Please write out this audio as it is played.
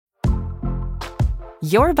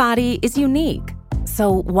Your body is unique.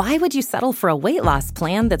 So why would you settle for a weight loss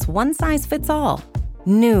plan that's one size fits all?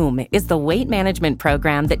 Noom is the weight management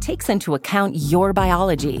program that takes into account your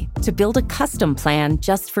biology to build a custom plan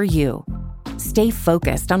just for you. Stay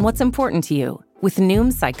focused on what's important to you with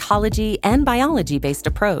Noom's psychology and biology-based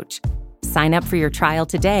approach. Sign up for your trial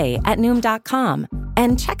today at Noom.com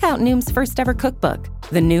and check out Noom's first ever cookbook,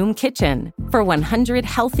 The Noom Kitchen, for 100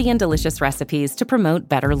 healthy and delicious recipes to promote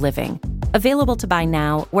better living. Available to buy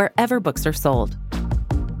now wherever books are sold.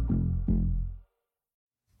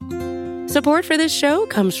 Support for this show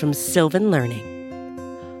comes from Sylvan Learning.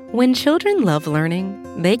 When children love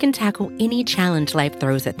learning, they can tackle any challenge life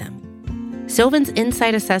throws at them. Sylvan's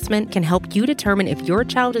Insight Assessment can help you determine if your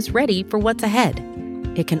child is ready for what's ahead.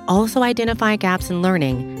 It can also identify gaps in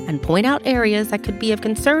learning and point out areas that could be of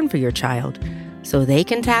concern for your child so they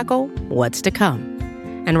can tackle what's to come.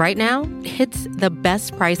 And right now, it's the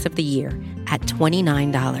best price of the year at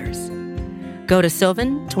 $29. Go to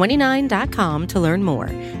sylvan29.com to learn more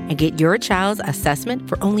and get your child's assessment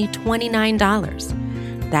for only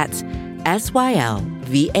 $29. That's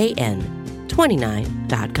SYLVAN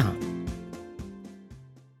 29.com.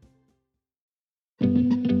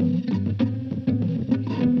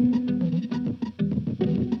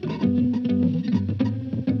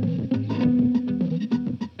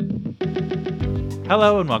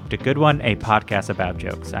 Hello and welcome to Good One, a podcast about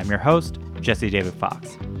jokes. I'm your host, Jesse David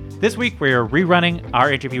Fox. This week we're rerunning our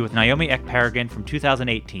interview with Naomi Ekperigin from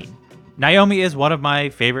 2018. Naomi is one of my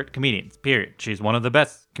favorite comedians, period. She's one of the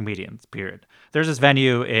best comedians, period. There's this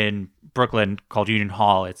venue in Brooklyn called Union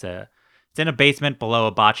Hall. It's in a basement below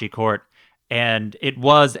a bocce court, and it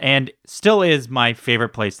was and still is my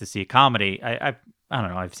favorite place to see comedy. I don't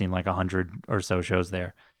know, I've seen like 100 or so shows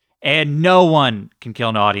there. And no one can kill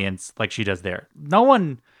an audience like she does there. No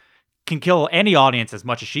one can kill any audience as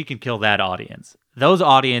much as she can kill that audience. Those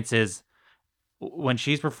audiences, when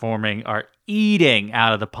she's performing, are eating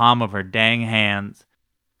out of the palm of her dang hands.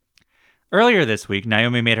 Earlier this week,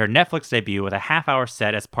 Naomi made her Netflix debut with a half-hour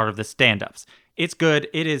set as part of the stand-ups. It's good.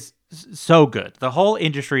 It is so good. The whole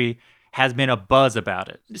industry has been a buzz about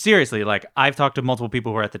it. Seriously, like, I've talked to multiple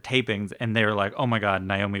people who were at the tapings, and they were like, oh my God,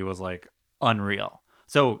 Naomi was, like, unreal.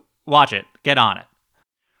 So watch it. Get on it.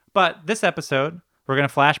 But this episode, we're going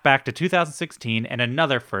to flash back to 2016 and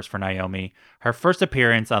another first for Naomi, her first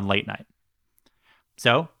appearance on Late Night.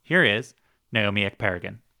 So here is Naomi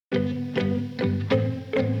Ekperigin.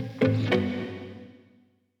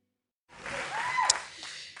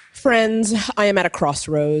 Friends, I am at a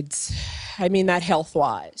crossroads. I mean that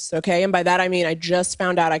health-wise, okay? And by that I mean I just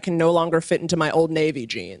found out I can no longer fit into my Old Navy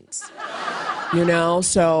jeans. You know,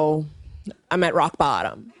 so I'm at rock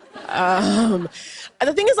bottom.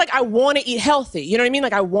 The thing is, like, I want to eat healthy. You know what I mean?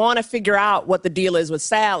 Like, I want to figure out what the deal is with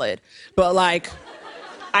salad. But, like,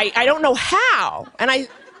 I don't know how. And I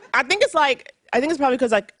think it's probably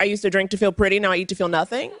because, like, I used to drink to feel pretty. Now I eat to feel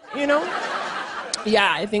nothing, you know?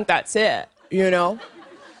 Yeah, I think that's it, you know?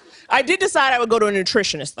 I did decide I would go to a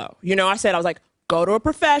nutritionist, though. You know, I was like, go to a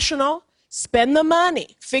professional, spend the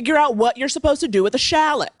money, figure out what you're supposed to do with a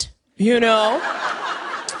shallot, you know?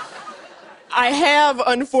 I have,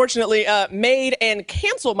 unfortunately, made and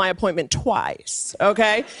canceled my appointment twice,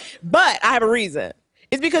 okay? But I have a reason.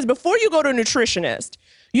 It's because before you go to a nutritionist,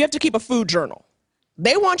 you have to keep a food journal.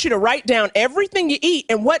 They want you to write down everything you eat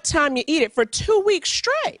and what time you eat it for 2 weeks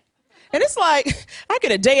straight. And it's like, I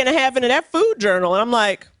get a day and a half into that food journal, and I'm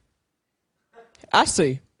like, I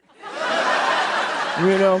see.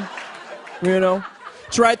 You know,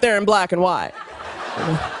 it's right there in black and white.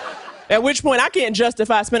 At which point I can't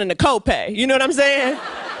justify spending the copay. You know what I'm saying?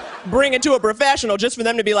 Bring it to a professional just for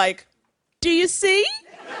them to be like, do you see?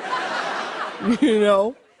 You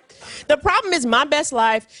know? The problem is my best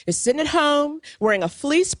life is sitting at home wearing a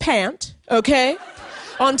fleece pant, okay?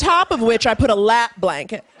 On top of which I put a lap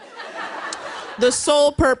blanket. The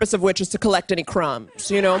sole purpose of which is to collect any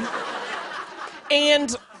crumbs, you know?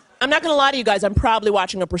 And I'm not gonna lie to you guys, I'm probably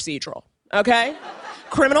watching a procedural, okay?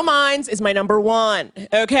 Criminal Minds is my number one,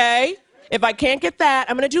 okay? If I can't get that,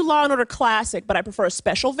 I'm gonna do Law & Order Classic, but I prefer a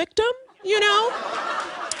Special Victim, you know?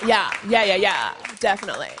 Yeah,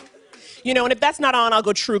 definitely. You know, and if that's not on, I'll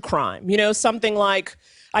go true crime. You know, something like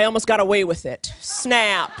I Almost Got Away with It,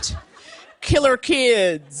 Snapped, Killer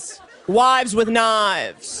Kids, Wives with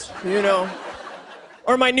Knives, you know?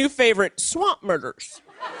 Or my new favorite, Swamp Murders.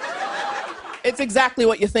 It's exactly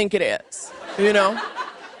what you think it is, you know?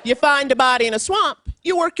 You find a body in a swamp,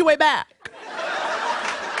 you work your way back.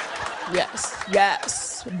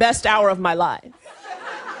 Yes. Best hour of my life.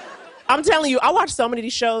 I'm telling you, I watch so many of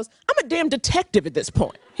these shows, I'm a damn detective at this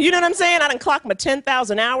point. You know what I'm saying? I done clocked my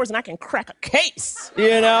 10,000 hours and I can crack a case,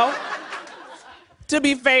 you know? To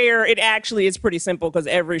be fair, it actually is pretty simple because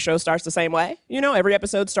every show starts the same way. You know, every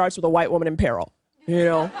episode starts with a white woman in peril, you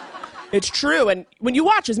know? It's true. And when you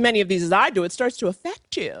watch as many of these as I do, it starts to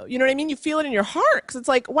affect you. You know what I mean? You feel it in your heart because it's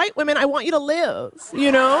like, white women, I want you to live,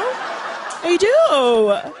 you know? I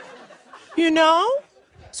do, you know?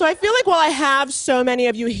 So I feel like while I have so many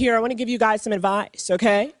of you here, I want to give you guys some advice,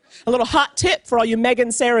 okay? A little hot tip for all you Megan,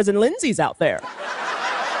 Sarahs, and Lindsays out there,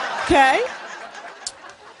 okay?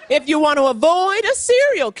 If you want to avoid a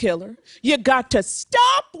serial killer, you got to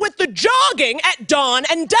stop with the jogging at dawn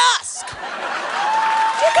and dusk.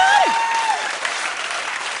 You got it.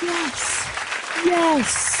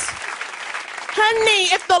 Yes.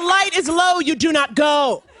 Honey, if the light is low, you do not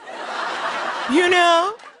go. You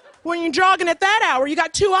know? When you're jogging at that hour, you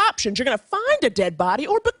got two options. You're going to find a dead body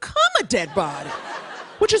or become a dead body,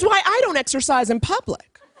 which is why I don't exercise in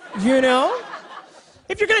public, you know?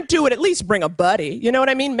 If you're going to do it, at least bring a buddy. You know what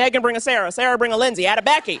I mean? Megan, bring a Sarah. Sarah, bring a Lindsay. Add a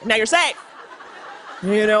Becky. Now you're safe.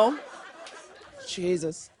 You know?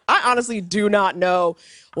 Jesus. I honestly do not know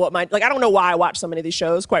what I don't know why I watch so many of these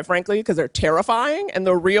shows, quite frankly, because they're terrifying and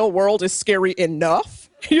the real world is scary enough.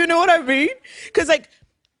 You know what I mean? Because,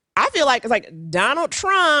 I feel like it's like Donald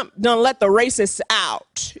Trump done let the racists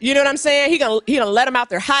out. You know what I'm saying? He gonna let them out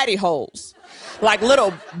their hidey holes, like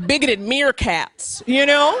little bigoted meerkats, you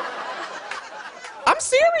know? I'm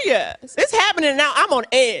serious. It's happening now. I'm on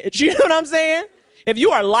edge. You know what I'm saying? If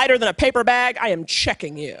you are lighter than a paper bag, I am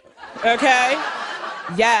checking you, okay?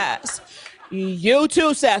 Yes. You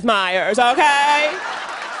too, Seth Meyers, okay?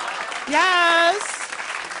 Yes.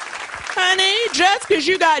 Honey, just because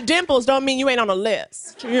you got dimples don't mean you ain't on a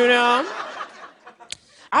list, you know?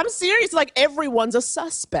 I'm serious, like everyone's a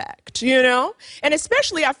suspect, you know? And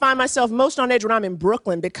especially I find myself most on edge when I'm in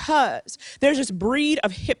Brooklyn because there's this breed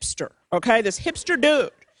of hipster, okay? This hipster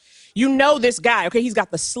dude. You know this guy, okay? He's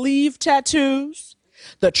got the sleeve tattoos,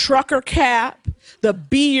 the trucker cap, the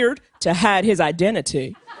beard to hide his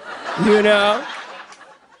identity, you know?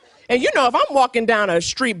 And you know, if I'm walking down a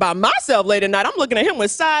street by myself late at night, I'm looking at him with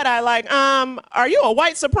side eye like, are you a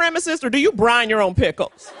white supremacist or do you brine your own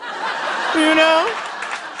pickles? You know?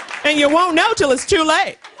 And you won't know till it's too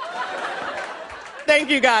late. Thank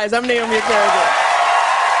you guys. I'm Naomi Ekperigin.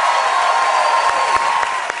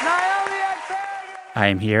 I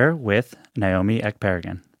am here with Naomi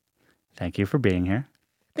Ekperigin. Thank you for being here.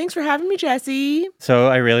 Thanks for having me, Jesse. So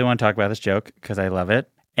I really want to talk about this joke because I love it.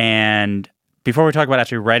 And before we talk about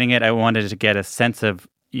actually writing it, I wanted to get a sense of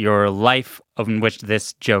your life in which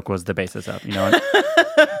this joke was the basis of, you know?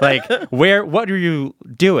 Like, what are you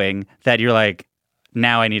doing that you're like,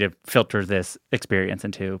 now I need to filter this experience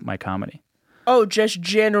into my comedy? Oh, just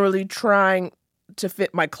generally trying to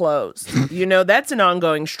fit my clothes. You know, that's an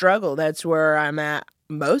ongoing struggle. That's where I'm at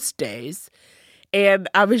most days. And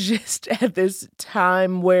I was just at this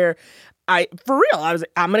time where I was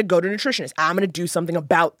like, I'm going to go to a nutritionist. I'm going to do something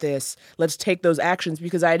about this. Let's take those actions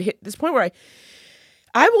because I had hit this point where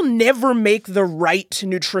I will never make the right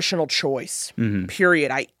nutritional choice,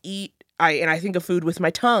 period. I eat, and I think of food with my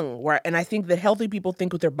tongue, and I think that healthy people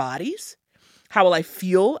think with their bodies. How will I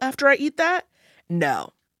feel after I eat that?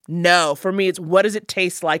 No. For me, it's what does it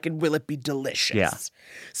taste like and will it be delicious? Yeah.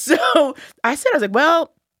 So I was like,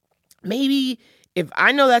 well, maybe if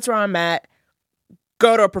I know that's where I'm at,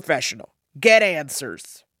 go to a professional. Get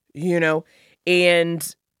answers, you know?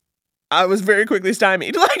 And I was very quickly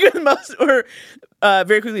stymied,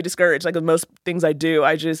 very quickly discouraged. Like with most things I do,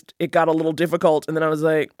 it got a little difficult. And then I was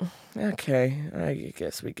like, okay, I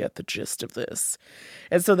guess we get the gist of this.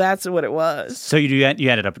 And so that's what it was. So you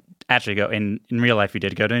ended up actually in real life, you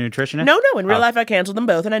did go to a nutritionist? No, in real life I canceled them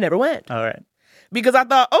both and I never went. All right. Because I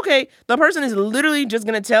thought, okay, the person is literally just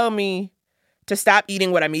going to tell me to stop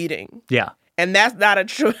eating what I'm eating. Yeah. And that's not a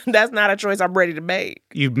choice I'm ready to make.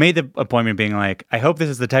 You made the appointment being like, I hope this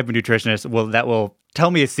is the type of nutritionist that will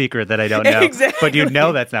tell me a secret that I don't know. Exactly. But you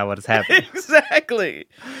know that's not what is happening.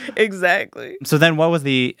 Exactly. So then what was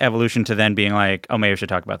the evolution to then being like, oh, maybe I should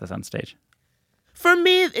talk about this on stage? For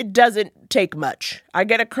me, it doesn't take much. I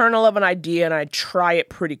get a kernel of an idea and I try it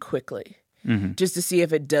pretty quickly just to see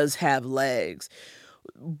if it does have legs.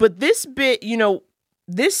 But this bit, you know,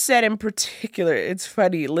 this set in particular, it's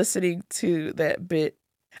funny listening to that bit.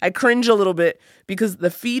 I cringe a little bit because the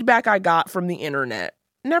feedback I got from the internet,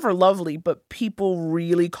 never lovely, but people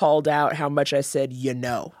really called out how much I said, you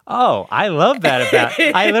know. Oh, I love that about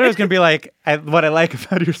I literally was going to be like, what I like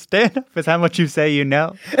about your stand-up is how much you say you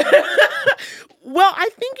know. Well, I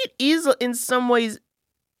think it is in some ways,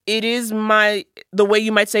 it is the way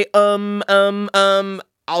you might say,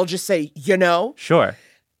 I'll just say, you know. Sure.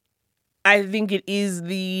 I think it is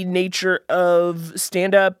the nature of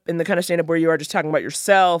stand-up and the kind of stand-up where you are just talking about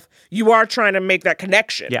yourself. You are trying to make that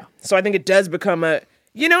connection. Yeah. So I think it does become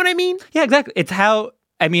you know what I mean? Yeah, exactly. It's how,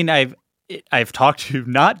 I mean, I've talked to you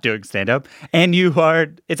not doing stand-up, and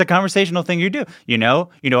it's a conversational thing you do. You know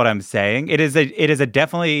what I'm saying? It is a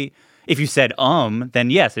definitely, if you said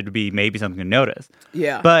then yes, it would be maybe something to notice.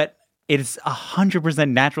 Yeah. But it's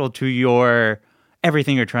 100% natural to your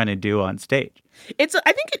everything you're trying to do on stage. I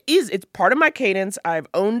think it is. It's part of my cadence. I've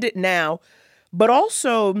owned it now. But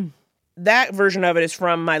also, that version of it is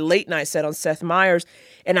from my late night set on Seth Meyers,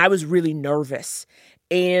 and I was really nervous.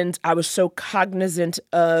 And I was so cognizant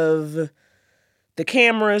of the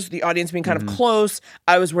cameras, the audience being kind of close.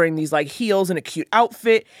 I was wearing these like heels and a cute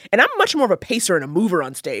outfit. And I'm much more of a pacer and a mover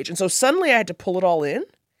on stage. And so suddenly I had to pull it all in.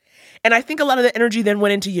 And I think a lot of the energy then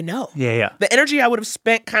went into, Yeah. the energy I would have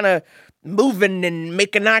spent kind of moving and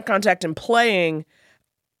making eye contact and playing,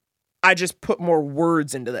 I just put more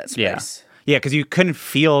words into that space. Yeah, because you couldn't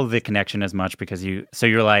feel the connection as much because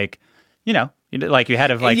you're like, you had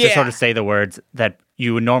to just sort of say the words that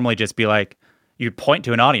you would normally just be like, you'd point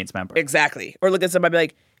to an audience member. Exactly. Or look at somebody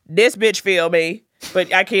like, this bitch feel me,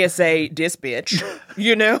 but I can't say this bitch,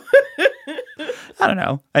 I don't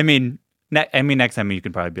know. I mean, next time you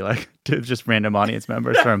could probably be like, just random audience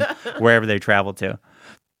members from wherever they travel to.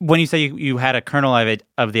 When you say you had a kernel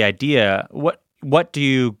of the idea, what do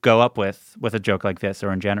you go up with a joke like this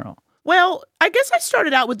or in general? Well, I guess I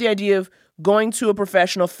started out with the idea of going to a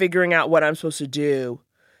professional, figuring out what I'm supposed to do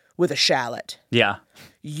with a shallot. Yeah.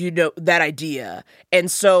 That idea. And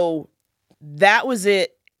so that was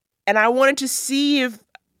it. And I wanted to see if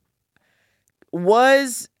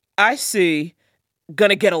was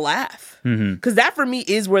gonna get a laugh. Because that for me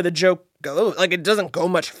is where the joke goes. Like, it doesn't go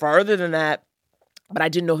much farther than that. But I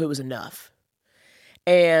didn't know if it was enough.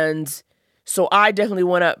 And so I definitely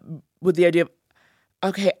went up with the idea of,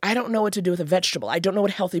 okay, I don't know what to do with a vegetable. I don't know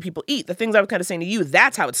what healthy people eat. The things I was kind of saying to you,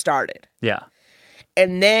 that's how it started. Yeah.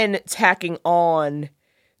 And then tacking on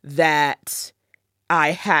that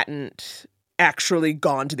I hadn't actually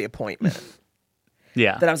gone to the appointment.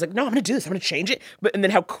 Yeah. That I was like, no, I'm going to do this. I'm going to change it. And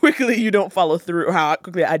then how quickly you don't follow through, or how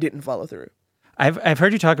quickly I didn't follow through. I've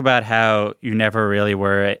heard you talk about how you never really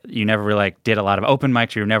did a lot of open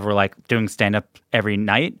mics. You never were doing stand up every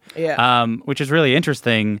night. Yeah. Which is really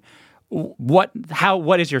interesting. What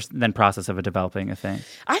is your then process of developing a thing?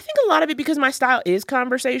 I think a lot of it, because my style is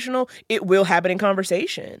conversational, it will happen in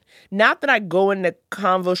conversation. Not that I go into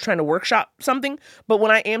convos trying to workshop something, but when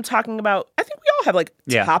I am talking about, I think we all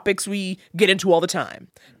have topics we get into all the time.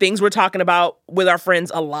 Things we're talking about with our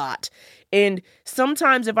friends a lot. And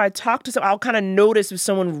sometimes if I talk to someone, I'll kind of notice if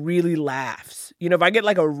someone really laughs. If I get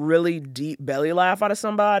a really deep belly laugh out of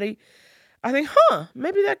somebody, I think,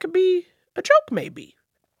 maybe that could be a joke maybe.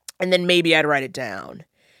 And then maybe I'd write it down.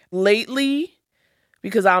 Lately,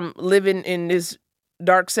 because I'm living in this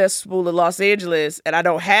dark cesspool of Los Angeles and I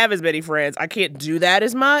don't have as many friends, I can't do that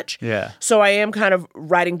as much. Yeah. So I am kind of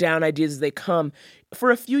writing down ideas as they come. For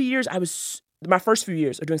a few years, my first few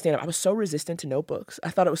years of doing stand-up, I was so resistant to notebooks.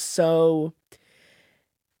 I thought it was so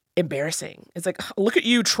embarrassing. It's like, look at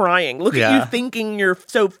you trying. Look at you thinking you're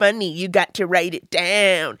so funny. You got to write it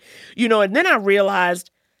down. And then I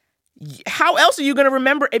realized, how else are you going to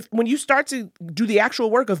remember when you start to do the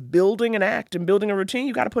actual work of building an act and building a routine?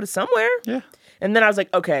 You got to put it somewhere. Yeah. And then I was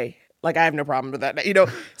like, okay, I have no problem with that.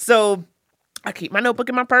 So I keep my notebook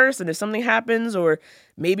in my purse, and if something happens, or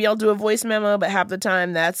maybe I'll do a voice memo, but half the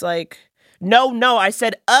time that's like, no, I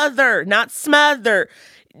said other, not smother,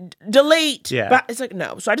 delete. Yeah. But it's like,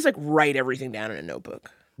 no. So I just write everything down in a notebook.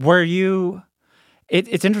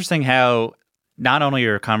 It's interesting how not only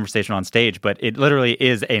your conversation on stage, but it literally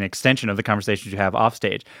is an extension of the conversations you have off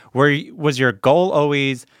stage. Was your goal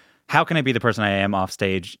always, how can I be the person I am off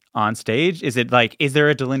stage, on stage? Is it is there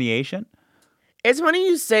a delineation? It's funny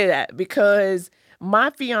you say that, because my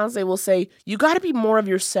fiance will say, you got to be more of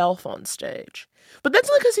yourself on stage. But that's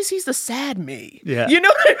only because he sees the sad me. Yeah. You know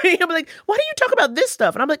what I mean? I'm like, why do you talk about this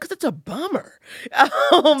stuff? And I'm like, because it's a bummer.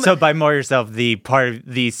 So by more yourself,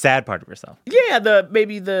 the sad part of yourself. Yeah,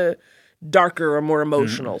 maybe the darker or more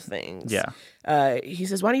emotional things. Yeah. He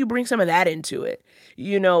says, why don't you bring some of that into it?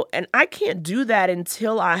 And I can't do that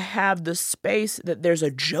until I have the space that there's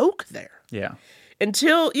a joke there. Yeah. And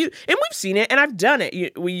we've seen it, and I've done it.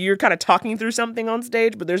 You're kind of talking through something on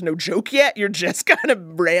stage, but there's no joke yet. You're just kind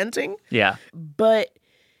of ranting. Yeah. But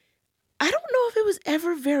I don't know if it was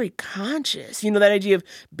ever very conscious. That idea of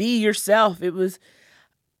be yourself.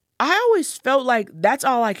 I always felt like that's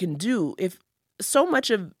all I can do. If so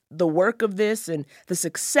much of the work of this and the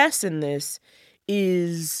success in this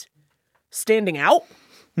is standing out.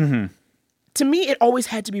 Mm-hmm. to me, it always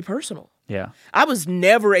had to be personal. Yeah. I was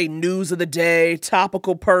never a news of the day,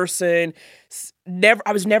 topical person.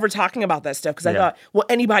 I was never talking about that stuff because I thought, well,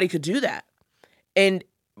 anybody could do that. And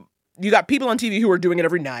you got people on TV who are doing it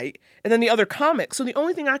every night, and then the other comics. So the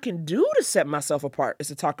only thing I can do to set myself apart is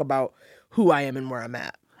to talk about who I am and where I'm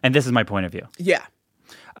at. And this is my point of view. Yeah.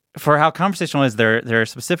 For how conversational is, there are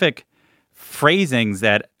specific phrasings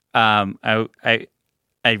that I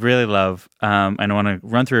really love, and I want to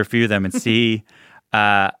run through a few of them and see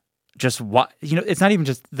just what, it's not even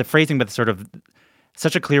just the phrasing, but sort of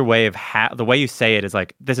such a clear way of how the way you say it is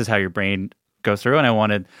like, this is how your brain goes through. And I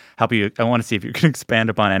want to help you. I want to see if you can expand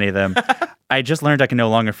upon any of them. I just learned I can no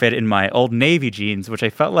longer fit in my Old Navy jeans, which I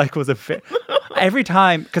felt like was a fit every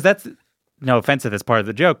time, because that's no offense to this part of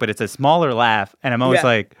the joke, but it's a smaller laugh. And I'm always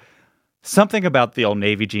like, something about the Old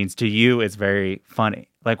Navy jeans to you is very funny.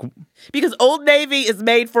 Like, because Old Navy is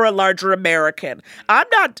made for a larger American. I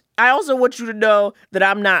also want you to know that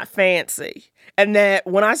I'm not fancy. And that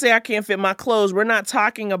when I say I can't fit my clothes, we're not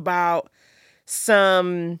talking about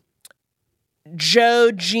some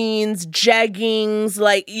Joe jeans, jeggings,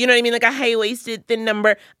 like, you know what I mean? Like a high-waisted thin number.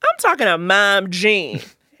 I'm talking a mom jean.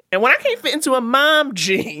 And when I can't fit into a mom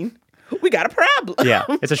jean, we got a problem. Yeah,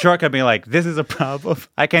 it's a shortcut being like, this is a problem.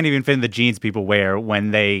 I can't even fit in the jeans people wear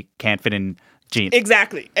when they can't fit in jeans.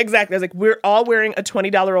 Exactly. I was like, we're all wearing a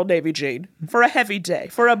 $20 Old Navy jean for a heavy day,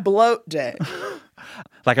 for a bloat day.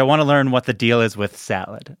 Like, I want to learn what the deal is with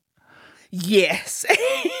salad. Yes.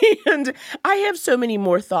 And I have so many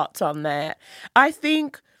more thoughts on that. I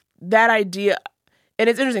think that idea, and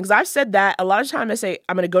it's interesting because I've said that a lot of times I say,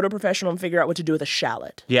 I'm going to go to a professional and figure out what to do with a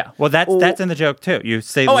shallot. Yeah. Well, that's in the joke too. You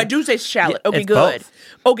say, I do say shallot. Okay, good. Both.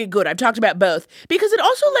 Okay, good. I've talked about both because it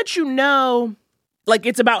also lets you know, like,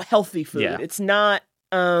 it's about healthy food. Yeah. It's not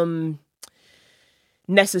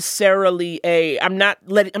necessarily I'm not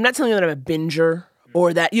telling you that I'm a binger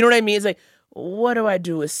or that, you know what I mean? It's like, what do I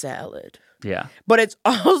do with salad? Yeah. But it's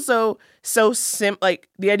also so simple. Like,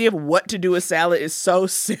 the idea of what to do with salad is so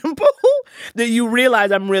simple that you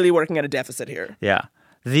realize I'm really working at a deficit here. Yeah.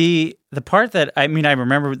 The part that, I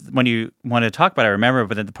remember when you wanted to talk about it, I remember,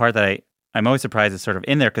 but then the part that I'm always surprised is sort of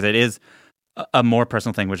in there because it is a more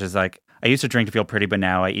personal thing, which is like, I used to drink to feel pretty, but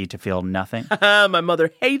now I eat to feel nothing. My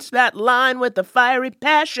mother hates that line with the fiery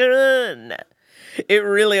passion. It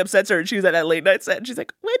really upsets her. She was at that late night set, and she's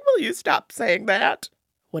like, when will you stop saying that?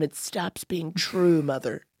 When it stops being true,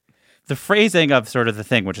 mother. The phrasing of sort of the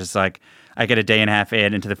thing, which is like, I get a day and a half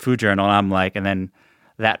into the food journal, and I'm like, and then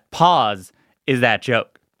that pause is that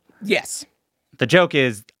joke. Yes. The joke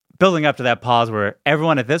is building up to that pause where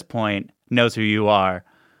everyone at this point knows who you are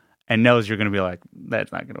and knows you're going to be like,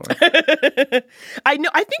 that's not going to work. I know.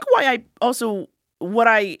 I think why I also,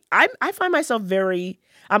 I find myself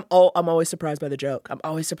I'm always surprised by the joke. I'm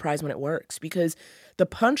always surprised when it works because the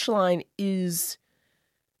punchline is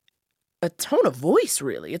a tone of voice,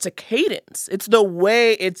 really. It's a cadence. It's the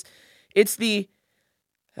way, it's the,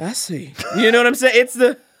 I see. You know what I'm saying? It's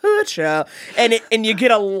the, child. And you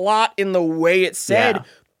get a lot in the way it's said.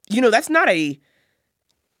 Yeah. That's not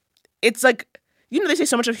it's like, they say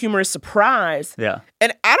so much of humor is surprise. Yeah.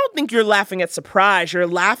 And I don't think you're laughing at surprise. You're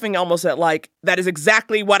laughing almost at like, that is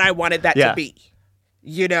exactly what I wanted that to be.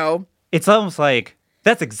 It's almost like,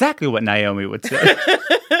 that's exactly what Naomi would say.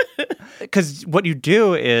 Because what you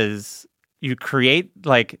do is you create,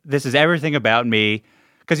 like, this is everything about me.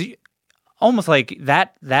 Because almost like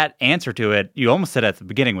that answer to it, you almost said at the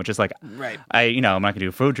beginning, which is like, right. I'm not going to do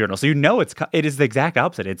a food journal. So it is the exact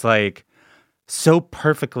opposite. It's like so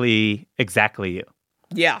perfectly exactly you.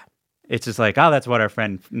 Yeah. It's just like, that's what our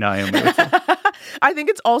friend Naomi would say. I think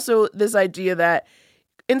it's also this idea that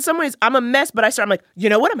in some ways I'm a mess, but I'm like, you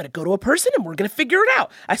know what? I'm going to go to a person and we're going to figure it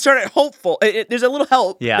out. I started hopeful. There's a little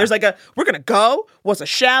hope. Yeah. There's like we're going to go. What's a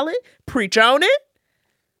shallot? Preach on it?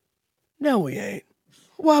 No, we ain't.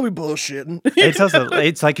 Why are we bullshitting?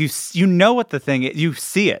 It's like you know what the thing is. You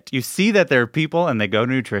see it. You see that there are people and they go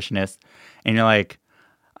to nutritionists and you're like,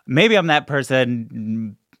 maybe I'm that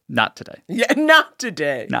person. Not today. Yeah, not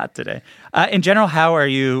today. Not today. In general, how are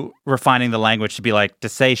you refining the language to be like, to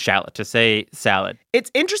say shallot, to say salad?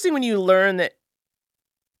 It's interesting when you learn that,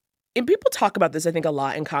 and people talk about this, I think, a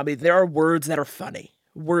lot in comedy. There are words that are funny,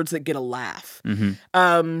 words that get a laugh.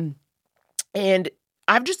 Mm-hmm. And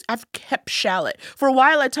I've kept shallot. For a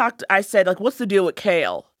while I said, like, what's the deal with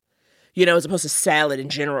kale? As opposed to salad in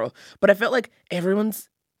general. But I felt like everyone's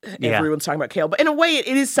talking about kale. But in a way, it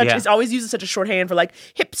is such, it's always used as such a shorthand for like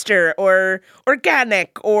hipster or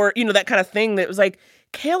organic or, that kind of thing that was like,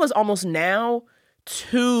 kale is almost now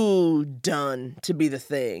too done to be the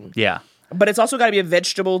thing. Yeah. But it's also got to be a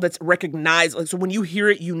vegetable that's recognized. Like, so when you hear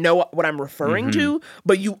it, you know what I'm referring to.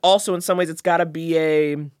 But you also, in some ways, it's got to be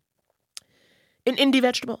an indie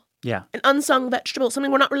vegetable. Yeah. An unsung vegetable,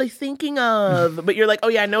 something we're not really thinking of. But you're like, oh,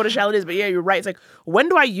 yeah, I know what a shallot is. But yeah, you're right. It's like, when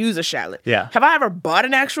do I use a shallot? Yeah. Have I ever bought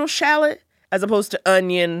an actual shallot as opposed to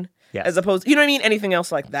onion? Yes. As opposed, you know what I mean? Anything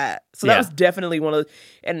else like that. So that was definitely one of those.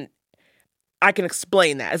 And I can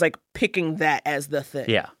explain that as like picking that as the thing.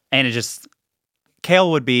 Yeah. And it just,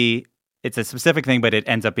 kale would be, it's a specific thing, but it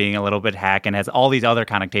ends up being a little bit hack and has all these other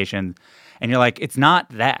connotations. And you're like, it's not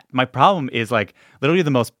that. My problem is like literally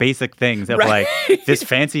the most basic things of like this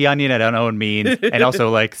fancy onion I don't know what it means. And also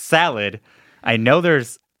like salad. I know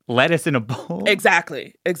there's lettuce in a bowl.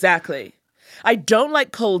 Exactly. I don't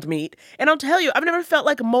like cold meat. And I'll tell you, I've never felt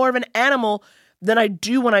like more of an animal than I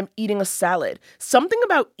do when I'm eating a salad. Something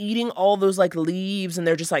about eating all those like leaves and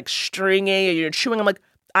they're just like stringy and you're chewing. I'm like,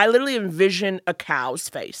 I literally envision a cow's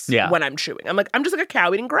face when I'm chewing. I'm like, I'm just like a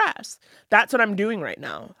cow eating grass. That's what I'm doing right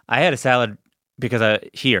now. I had a salad because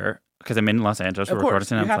I'm in Los Angeles. We're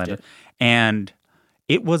recording in Los Angeles. And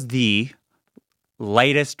it was the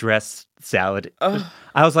lightest dressed salad.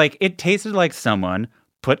 I was like, it tasted like someone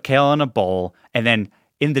put kale in a bowl, and then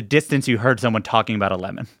in the distance you heard someone talking about a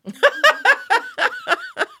lemon.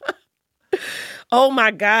 Oh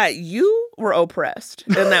my God, you were oppressed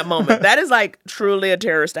in that moment. That is like truly a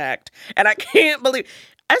terrorist act. And I can't believe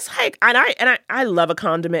it's like, and I love a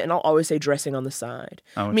condiment, and I'll always say dressing on the side.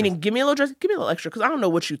 Meaning, give me a little dressing, give me a little extra, because I don't know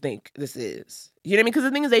what you think this is. You know what I mean? Because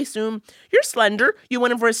the thing is, they assume you're slender. You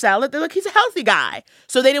went in for a salad. They're like, he's a healthy guy.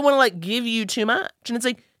 So they didn't want to like give you too much. And it's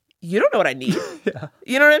like, you don't know what I need.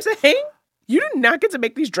 You know what I'm saying? You do not get to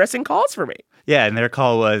make these dressing calls for me. Yeah, and their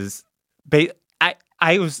call was,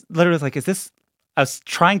 I was literally like, I was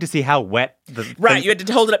trying to see how wet the thing. You had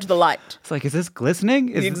to hold it up to the light. It's like, is this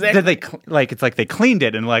glistening? Exactly. Did they it's like they cleaned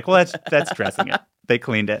it and like, well, that's dressing it. They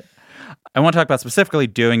cleaned it. I want to talk about specifically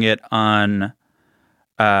doing it on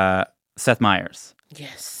Seth Meyers.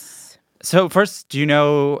 Yes. So first, do you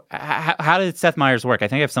know how did Seth Meyers work? I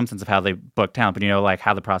think I have some sense of how they booked talent, but you know, like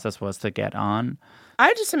how the process was to get on.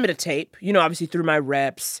 I just submit a tape, obviously through my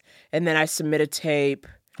reps, and then I submit a tape.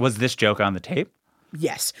 Was this joke on the tape?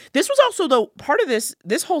 Yes. This was also, though, part of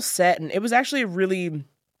this whole set, and it was actually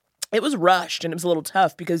it was rushed, and it was a little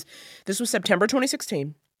tough because this was September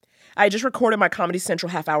 2016. I just recorded my Comedy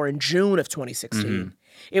Central half hour in June of 2016. Mm-hmm.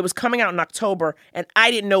 It was coming out in October, and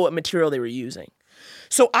I didn't know what material they were using.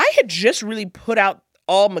 So I had just really put out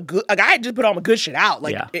all my good, like I had just put all my good shit out.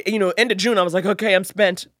 Like, end of June, I was like, okay, I'm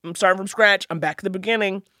spent. I'm starting from scratch. I'm back at the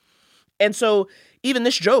beginning. And so even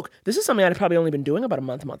this joke, this is something I'd probably only been doing about a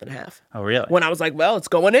month and a half. Oh, really? When I was like, well, it's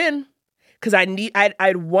going in. Because I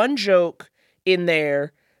had one joke in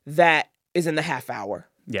there that is in the half hour.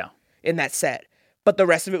 Yeah. In that set. But the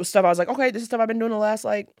rest of it was stuff I was like, okay, this is stuff I've been doing the last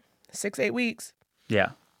 6-8 weeks.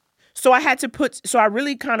 Yeah. So I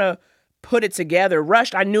really kind of put it together,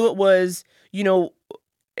 rushed. I knew it was,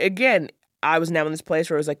 again, I was now in this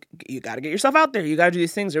place where it was like, you got to get yourself out there. You got to do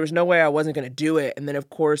these things. There was no way I wasn't going to do it. And then,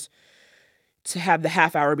 of course, to have the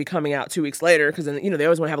half hour be coming out 2 weeks later, because then, they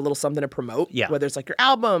always want to have a little something to promote, whether it's like your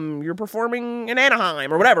album, you're performing in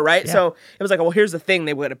Anaheim or whatever, right? Yeah. So it was like, well, here's the thing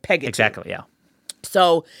they would have pegged it exactly, to. Yeah.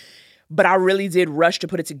 So, but I really did rush to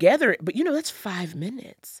put it together. But, that's 5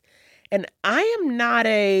 minutes. And I'm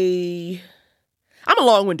a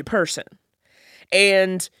long-winded person.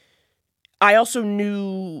 And I also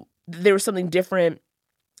knew there was something different.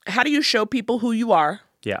 How do you show people who you are?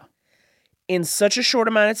 Yeah. In such a short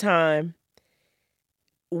amount of time,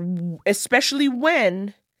 especially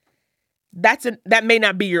when that may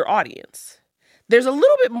not be your audience. There's a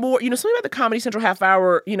little bit more, something about the Comedy Central half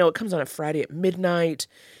hour, it comes on a Friday at midnight.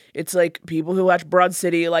 It's like people who watch Broad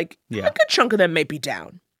City, a good chunk of them may be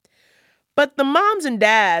down. But the moms and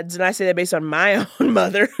dads, and I say that based on my own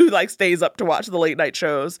mother, who stays up to watch the late night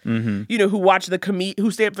shows, who watch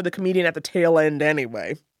who stay up for the comedian at the tail end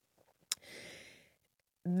anyway,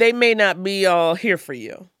 they may not be all here for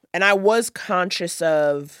you. And I was conscious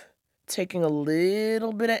of taking a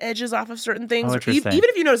little bit of edges off of certain things. Even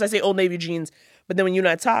if you notice, I say Old Navy jeans, but then when you and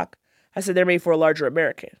I talk, I said they're made for a larger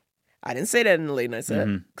American. I didn't say that in the late night set.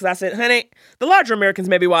 Because I said, honey, the larger Americans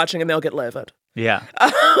may be watching and they'll get livid. Yeah.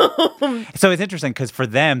 So it's interesting because for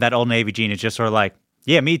them, that Old Navy jean is just sort of like,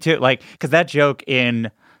 yeah, me too. Because that joke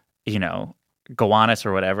in, Gowanus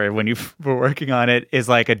or whatever, when you were working on it, is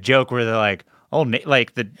like a joke where they're like,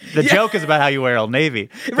 the joke is about how you wear Old Navy.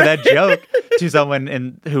 But that joke to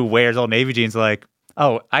someone who wears Old Navy jeans, like,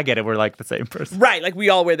 oh, I get it. We're like the same person. Right. Like we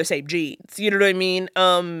all wear the same jeans. You know what I mean?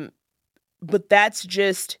 But that's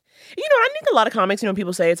just, I think a lot of comics,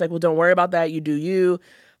 people say it's like, well, don't worry about that. You do you.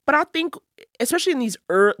 But I think, especially in these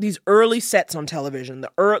early sets on television,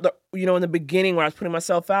 in the beginning where I was putting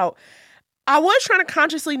myself out, I was trying to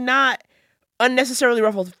consciously not unnecessarily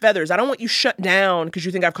ruffle feathers. I don't want you shut down because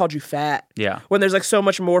you think I've called you fat. Yeah. When there's like so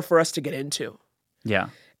much more for us to get into. Yeah.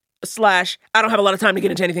 / I don't have a lot of time to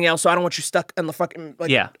get into anything else, so I don't want you stuck in the fucking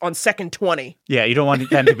on second 20. Yeah, you don't want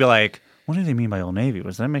them to be like, what do they mean by Old Navy?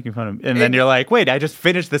 Was that making fun of me? And then you're like, wait, I just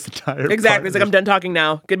finished this entire Exactly. It's like, I'm done talking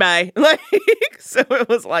now. Goodbye. So it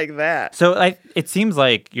was like that. So it seems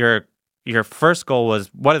like your first goal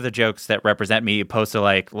was, what are the jokes that represent me, opposed to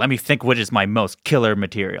like, let me think which is my most killer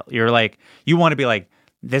material. You're like, you want to be like,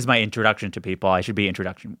 this is my introduction to people. I should be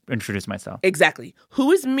introduce myself. Exactly.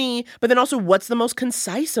 Who is me? But then also, what's the most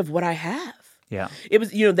concise of what I have? Yeah. It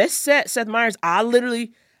was, this set, Seth Meyers, I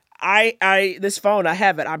literally, this phone, I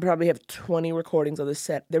have it. I probably have 20 recordings of this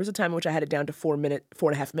set. There was a time in which I had it down to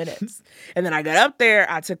 4.5 minutes. And then I got up there,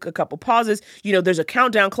 I took a couple pauses. There's a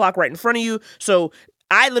countdown clock right in front of you. So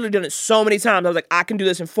I literally done it so many times. I was like, I can do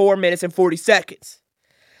this in 4 minutes and 40 seconds.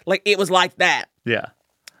 Like, it was like that. Yeah.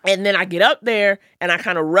 And then I get up there and I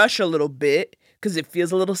kind of rush a little bit because it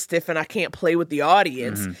feels a little stiff and I can't play with the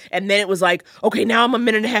audience. Mm-hmm. And then it was like, okay, now I'm 1.5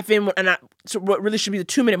 minutes in, so what really should be the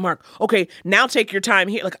 2-minute mark. Okay, now take your time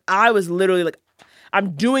here. Like, I was literally like,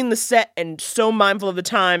 I'm doing the set and so mindful of the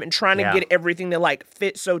time and trying to get everything to like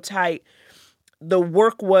fit so tight. The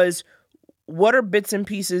work was, what are bits and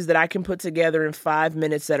pieces that I can put together in 5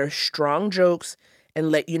 minutes that are strong jokes and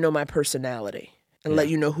let you know my personality and let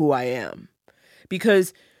you know who I am?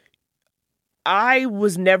 Because I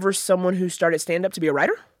was never someone who started stand-up to be a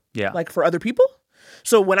writer, like for other people.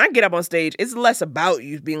 So when I get up on stage, it's less about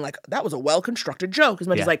you being like, that was a well-constructed joke, as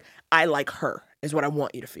much as like, I like her, is what I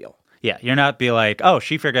want you to feel. Yeah, you're not be like, oh,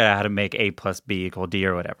 she figured out how to make A plus B equal D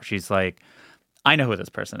or whatever. She's like, I know who this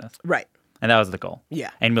person is. Right. And that was the goal.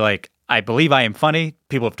 Yeah. And be like, I believe I am funny.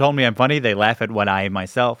 People have told me I'm funny. They laugh at what I am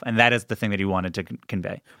myself. And that is the thing that he wanted to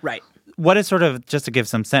convey. Right. What is sort of, just to give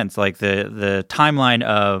some sense, like the timeline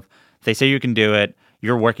of, they say you can do it,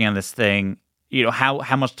 you're working on this thing,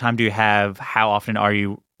 how much time do you have? How often are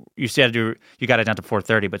you said you got it down to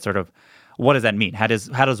 4:30, but sort of, what does that mean? How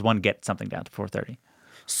does one get something down to 4:30?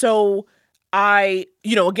 So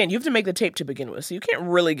again, you have to make the tape to begin with. So you can't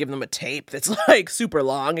really give them a tape that's like super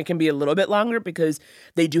long. It can be a little bit longer because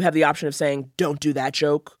they do have the option of saying, don't do that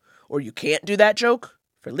joke, or you can't do that joke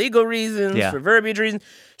for legal reasons, for verbiage reasons.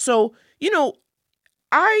 So,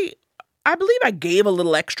 I believe I gave a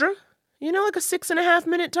little extra, like a 6.5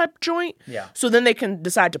 minute type joint. Yeah. So then they can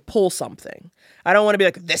decide to pull something. I don't want to be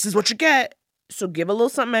like, this is what you get. So give a little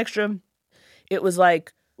something extra. It was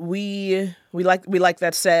like, we like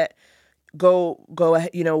that set. Go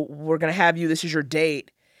ahead, we're going to have you. This is your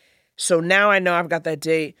date. So now I know I've got that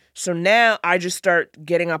date. So now I just start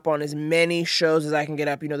getting up on as many shows as I can get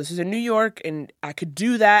up. This is in New York and I could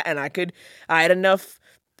do that. And I had enough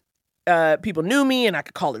people knew me and I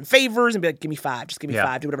could call in favors and be like, give me 5, just give me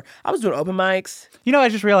 5, do whatever. I was doing open mics. I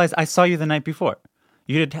just realized I saw you the night before.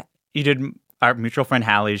 You did our mutual friend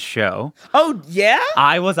Hallie's show. Oh, yeah?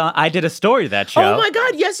 I did a story of that show. Oh my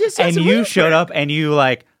God, yes. And you showed up and you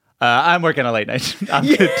like, I'm working a late night. I'm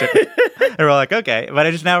good too. And we're like, okay. But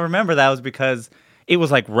I just now remember that was because it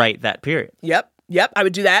was like right that period. Yep. I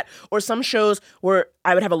would do that. Or some shows where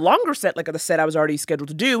I would have a longer set, like the set I was already scheduled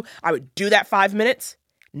to do. I would do that 5 minutes,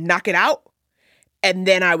 knock it out, and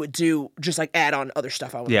then I would do just like add on other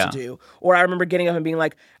stuff I wanted to do. Or I remember getting up and being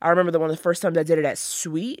like, I remember one of the first times I did it at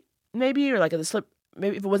Sweet, maybe, or like at the Slip.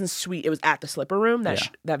 Maybe if it wasn't Sweet, it was at the Slipper Room,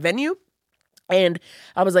 that venue. And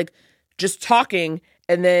I was like just talking,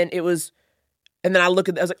 and then I was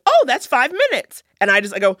like, oh, that's 5 minutes. And I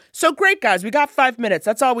go, so great, guys, we got 5 minutes.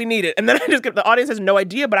 That's all we needed. And then the audience has no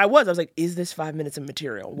idea, but I was like, is this 5 minutes of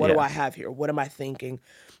material? What do I have here? What am I thinking?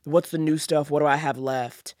 What's the new stuff? What do I have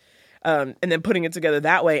left? And then putting it together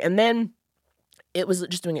that way. And then it was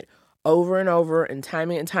just doing it over and over and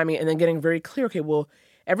timing it, and then getting very clear. Okay, well,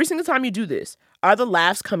 every single time you do this, are the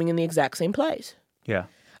laughs coming in the exact same place? Yeah.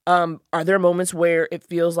 Are there moments where it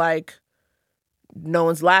feels like no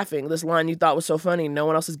one's laughing? This line you thought was so funny, no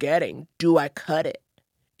one else is getting. Do I cut it?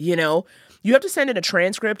 You have to send in a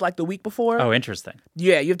transcript like the week before. Oh, interesting.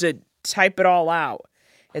 Yeah, you have to type it all out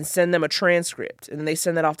and send them a transcript. And then they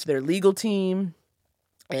send that off to their legal team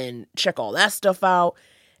and check all that stuff out.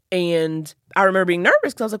 And I remember being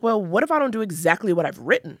nervous because I was like, well, what if I don't do exactly what I've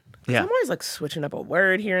written? I'm always like switching up a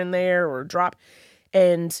word here and there or drop.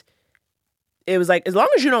 And it was like, as long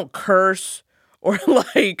as you don't curse or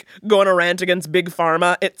like go on a rant against Big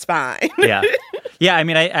Pharma, it's fine. Yeah. I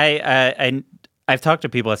mean, I've talked to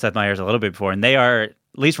people at Seth Meyers a little bit before, and they are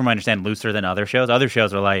least from what I understand, looser than other shows. Other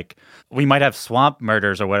shows are like, we might have Swamp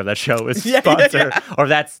Murders or whatever that show is sponsored, or if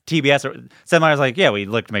that's TBS. Or Seminar is like, yeah, we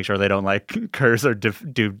look to make sure they don't like curse or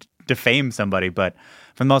defame somebody, but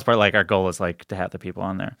for the most part, like our goal is like to have the people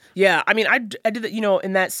on there. Yeah, I mean, I did that.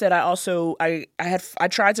 In that set, I also I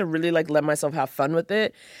tried to really like let myself have fun with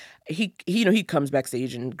it. He comes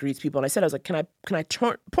backstage and greets people, and I said, I was like, can I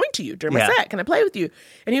point to you during my set? Can I play with you?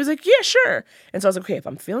 And he was like, yeah, sure. And so I was like, okay, if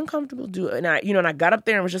I'm feeling comfortable, do it. And I got up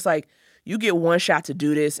there and was just like, you get one shot to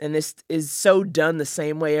do this, and this is so done the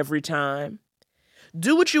same way every time.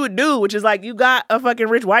 Do what you would do, which is like, you got a fucking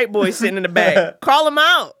rich white boy sitting in the back. Call him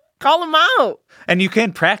out. And you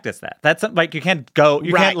can practice that. That's like, you can't go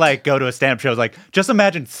to a stand-up show. It's like, just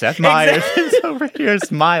imagine Seth Meyers is over here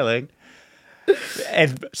smiling.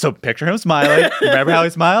 And so picture him smiling. Remember how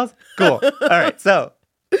he smiles? Cool. All right. So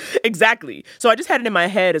exactly. So I just had it in my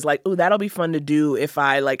head as like, oh, that'll be fun to do if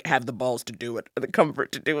I like have the balls to do it, or the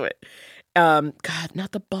comfort to do it. God,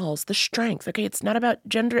 not the balls, the strength. Okay, it's not about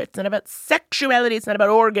gender. It's not about sexuality. It's not about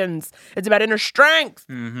organs. It's about inner strength.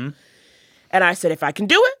 Mm-hmm. And I said, if I can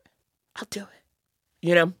do it, I'll do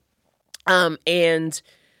it. And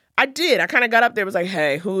I did. I kind of got up there, was like,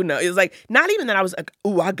 hey, who knows? It was like, not even that I was like,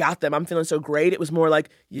 ooh, I got them, I'm feeling so great. It was more like,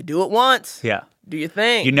 you do it once. Yeah. Do your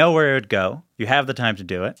thing. You know where it would go. You have the time to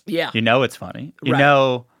do it. Yeah. You know it's funny. You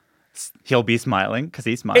know he'll be smiling because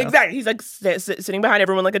he smiles. Exactly. He's like sitting behind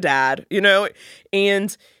everyone like a dad,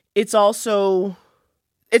 And it's also,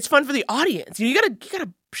 it's fun for the audience. You gotta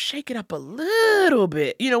shake it up a little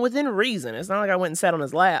bit, within reason. It's not like I went and sat on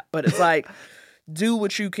his lap, but it's like, do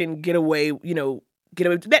what you can get away.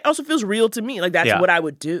 That also feels real to me. Like, that's what I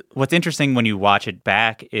would do. What's interesting when you watch it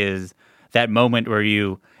back is that moment where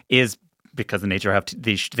because the nature of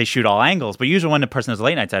they shoot all angles, but usually when a person has a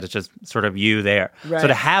late night set, it's just sort of you there. Right. So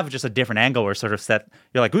to have just a different angle where sort of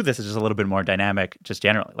you're like, ooh, this is just a little bit more dynamic, just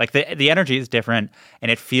generally. Like the energy is different, and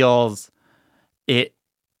it feels, it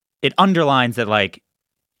underlines that like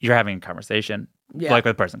you're having a conversation like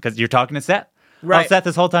with a person, because you're talking to Seth. Right. Seth,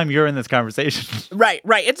 this whole time you're in this conversation. Right.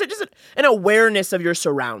 It's just an awareness of your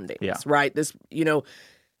surroundings. Yeah. Right. This,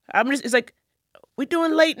 it's like, we're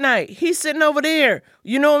doing late night. He's sitting over there.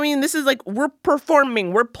 You know what I mean? This is like, we're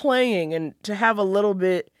performing, we're playing, and to have a little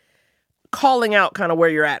bit calling out kind of where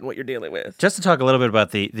you're at and what you're dealing with. Just to talk a little bit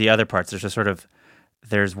about the other parts, there's just sort of,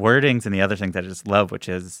 there's wordings and the other thing that I just love, which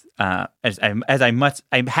is, I have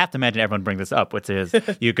to imagine everyone brings this up, which is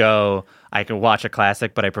you go, I could watch a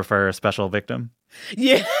classic, but I prefer a special victim.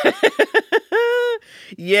 Yeah.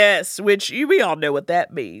 Yes, which we all know what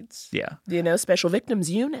that means. Yeah. Special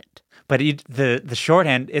victims unit. But the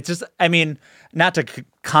shorthand, it's just, I mean, not to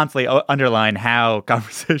constantly underline how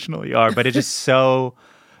conversational you are, but it's just so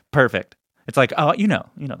perfect. It's like, oh, you know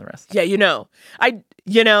the rest. Yeah, I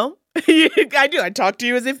do. I talk to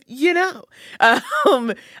you as if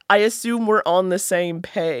I assume we're on the same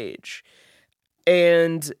page.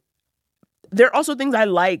 And there are also things I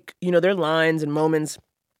like, there are lines and moments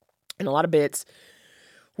and a lot of bits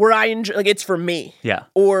where I enjoy, like, it's for me. Yeah.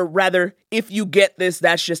 Or rather, if you get this,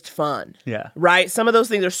 that's just fun. Yeah. Right? Some of those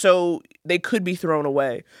things are they could be thrown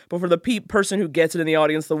away. But for the person who gets it in the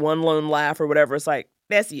audience, the one lone laugh or whatever, it's like,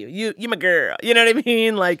 that's you my girl. You know what I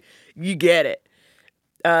mean? Like, you get it.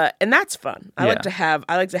 And that's fun. I like to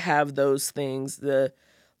have those things, the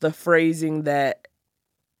phrasing that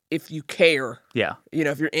if you care,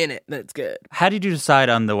 if you're in it, that's good. How did you decide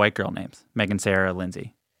on the white girl names? Megan, Sarah,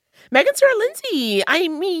 Lindsay? Megan, Sarah, Lindsay. I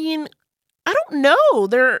mean, I don't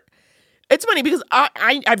know. It's funny because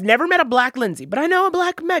I've never met a black Lindsay, but I know a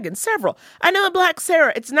black Megan, several. I know a black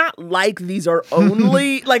Sarah. It's not like these are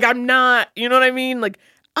only, like, I'm not, you know what I mean? Like,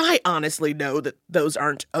 I honestly know that those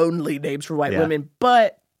aren't only names for white women,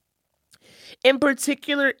 but in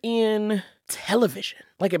particular in television,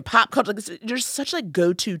 like in pop culture, like, there's such like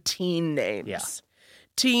go-to teen names. Yeah.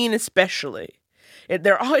 Teen especially.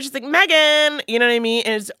 They're always just like, Megan, you know what I mean?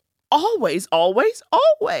 And it's always, always,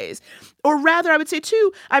 always. Or rather, I would say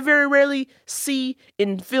too, I very rarely see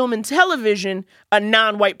in film and television a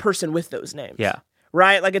non-white person with those names. Yeah.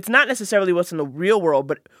 Right? Like, it's not necessarily what's in the real world,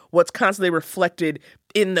 but what's constantly reflected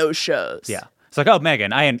in those shows. Yeah. It's like, oh,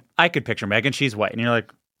 Megan. I could picture Megan. She's white. And you're like,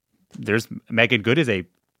 there's Megan Good is a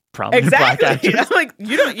prominent black actress. I'm like,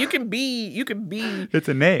 you can be. It's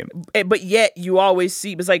a name. But yet you always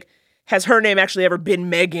see, it's like, has her name actually ever been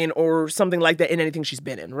Megan or something like that in anything she's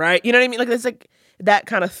been in, right? You know what I mean? Like, it's like that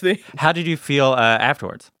kind of thing. How did you feel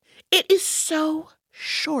afterwards? It is so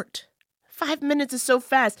short. 5 minutes is so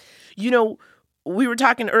fast. We were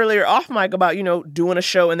talking earlier off mic about, doing a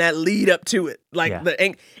show and that lead up to it. Like,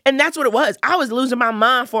 and that's what it was. I was losing my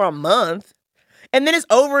mind for a month. And then it's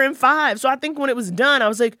over in 5. So I think when it was done, I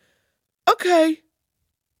was like, okay.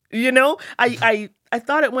 You know, I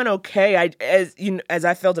thought it went okay. As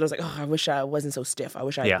I felt it, I was like, oh, I wish I wasn't so stiff. I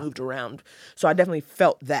wish I had moved around. So I definitely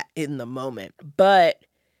felt that in the moment. But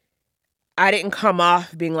I didn't come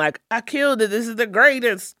off being like, I killed it. This is the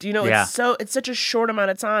greatest. You know, it's such a short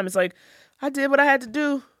amount of time. It's like, I did what I had to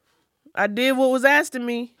do. I did what was asked of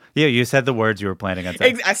me. Yeah, you said the words you were planning on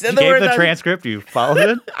saying. I said the words. You gave the transcript. You followed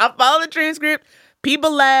it. I followed the transcript.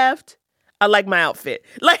 People laughed. I like my outfit.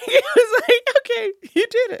 Like, it was like, okay, you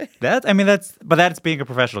did it. That's being a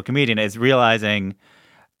professional comedian, is realizing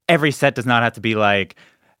every set does not have to be like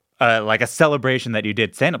a celebration that you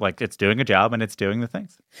did stand up. Like, it's doing a job and it's doing the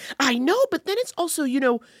things. I know, but then it's also, you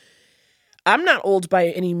know, I'm not old by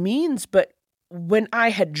any means, but when I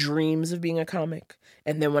had dreams of being a comic,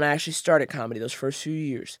 and then when I actually started comedy those first few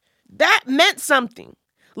years, that meant something.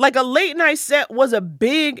 Like, a late night set was a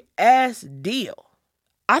big ass deal.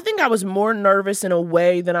 I think I was more nervous in a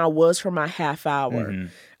way than I was for my half hour.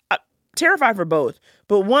 Mm-hmm. Terrified for both.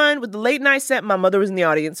 But one, with the late night set, my mother was in the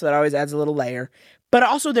audience, so that always adds a little layer. But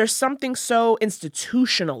also, there's something so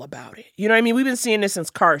institutional about it. You know what I mean? We've been seeing this since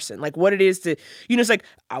Carson. Like, what it is to, you know, it's like,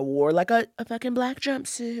 I wore like a fucking black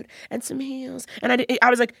jumpsuit and some heels. And I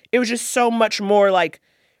was like, it was just so much more like,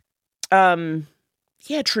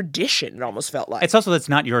 tradition, it almost felt like. It's also, that's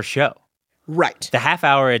not your show. Right. The half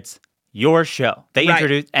hour, it's your show. They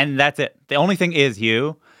introduce, and that's it. The only thing is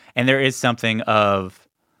you, and there is something of,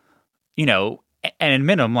 you know, and in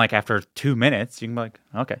minimum, like after 2 minutes, you can be like,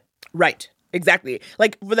 okay. Right. Exactly.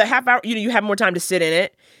 Like, for the half hour, you know, you have more time to sit in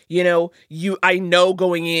it. You know, I know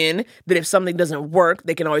going in that if something doesn't work,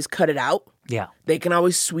 they can always cut it out. Yeah. They can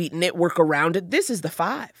always sweeten it, work around it. This is the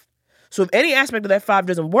 5. So if any aspect of that 5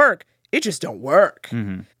 doesn't work, it just don't work.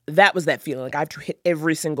 Mm-hmm. That was that feeling. Like, I have to hit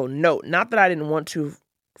every single note. Not that I didn't want to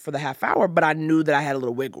for the half hour, but I knew that I had a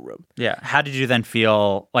little wiggle room. Yeah. How did you then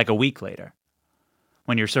feel like a week later?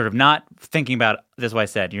 When you're sort of not thinking about, this is what I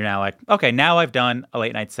said, you're now like, okay, now I've done a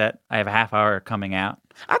late night set. I have a half hour coming out.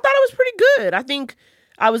 I thought it was pretty good. I think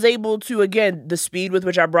I was able to, again, the speed with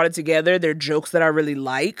which I brought it together, they're jokes that I really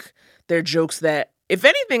like. They're jokes that, if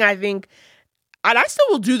anything, I think, and I still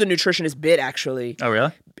will do the nutritionist bit, actually. Oh,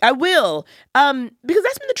 really? I will. Because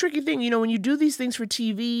that's been the tricky thing. You know, when you do these things for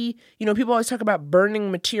TV, you know, people always talk about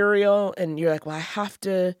burning material, and you're like, well, I have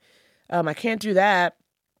to, I can't do that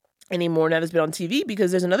anymore now that's been on TV,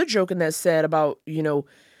 because there's another joke in that said about, you know,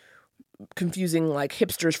 confusing like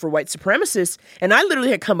hipsters for white supremacists. And I literally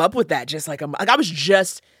had come up with that just like, that was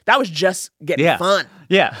just getting fun.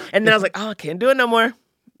 Yeah. And then I was like, oh, I can't do it no more.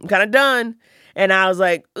 I'm kind of done. And I was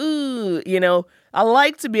like, ooh, you know, I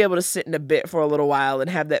like to be able to sit in a bit for a little while and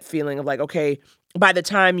have that feeling of like, okay, by the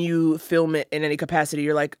time you film it in any capacity,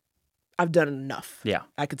 you're like, I've done enough. Yeah.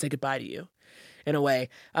 I could say goodbye to you. In a way.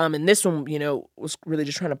 And this one, you know, was really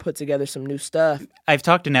just trying to put together some new stuff. I've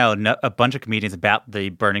talked to now a bunch of comedians about the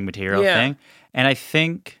burning material thing. And I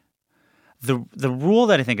think the rule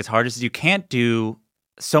that I think is hardest is you can't do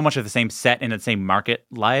so much of the same set in the same market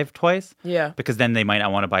live twice. Yeah. Because then they might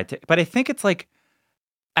not want to buy tickets. But I think it's like,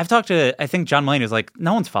 I think John Mulaney was like,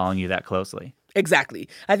 no one's following you that closely. Exactly.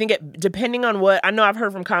 I think depending on what, I know I've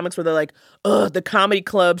heard from comics where they're like, the comedy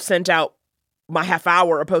club sent out my half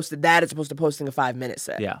hour or posted that as opposed to posting a 5-minute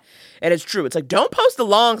set. Yeah. And it's true. It's like, don't post the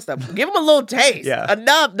long stuff. Give them a little taste. Yeah.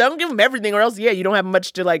 Enough. Don't give them everything, or else, you don't have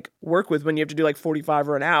much to like work with when you have to do like 45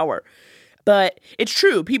 or an hour. But it's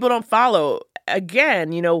true. People don't follow.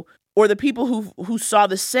 Again, you know, or the people who saw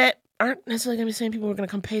the set aren't necessarily going to be saying people are going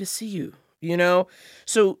to come pay to see you, you know?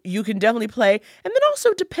 So you can definitely play. And then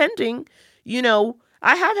also depending, you know,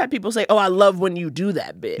 I have had people say, "Oh, I love when you do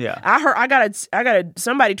that bit." Yeah. I got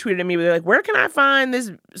somebody tweeted at me, they're like, "Where can I find this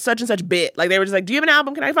such and such bit?" Like, they were just like, "Do you have an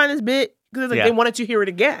album? Can I find this bit?" Because like they wanted to hear it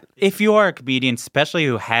again. If you are a comedian, especially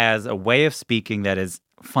who has a way of speaking that is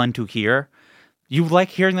fun to hear, you like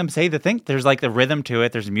hearing them say the thing. There's like the rhythm to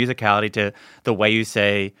it. There's a musicality to the way you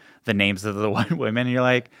say the names of the white women. And you're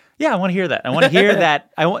like, yeah, I want to hear that. I want to hear that.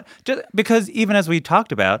 Because even as we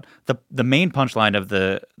talked about, the main punchline of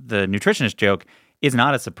the nutritionist joke is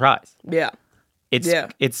not a surprise. Yeah.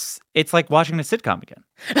 It's like watching a sitcom again.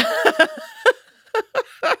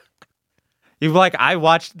 You're like,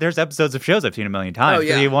 there's episodes of shows I've seen a million times. Oh,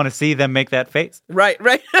 yeah. You want to see them make that face. Right.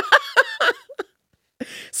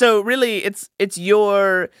 So really, it's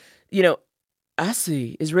your, you know, I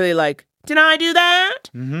see is really like, did I do that?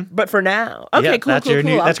 Mm-hmm. But for now. Okay, cool. That's cool.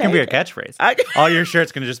 That's going to be your catchphrase. All your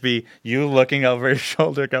shirt's going to just be you looking over your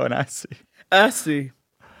shoulder going, I see. I see.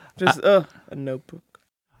 Just, a notebook.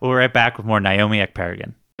 We'll be right back with more Naomi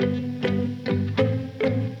Ekperigin.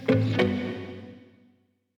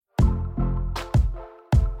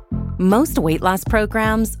 Most weight loss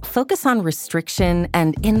programs focus on restriction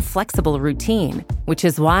and inflexible routine, which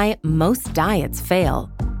is why most diets fail.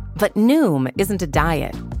 But Noom isn't a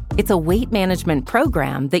diet. It's a weight management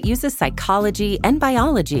program that uses psychology and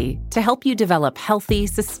biology to help you develop healthy,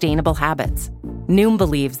 sustainable habits. Noom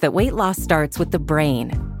believes that weight loss starts with the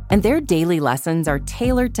brain, and their daily lessons are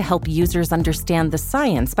tailored to help users understand the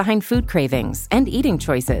science behind food cravings and eating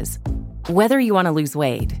choices. Whether you want to lose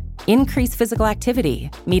weight, increase physical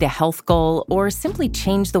activity, meet a health goal, or simply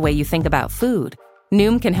change the way you think about food,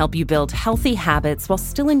 Noom can help you build healthy habits while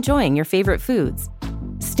still enjoying your favorite foods.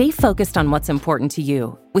 Stay focused on what's important to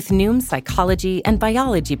you with Noom's psychology and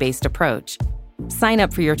biology-based approach. Sign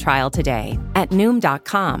up for your trial today at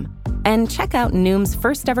Noom.com and check out Noom's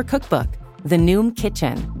first ever cookbook, The Noom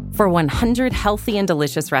Kitchen, for 100 healthy and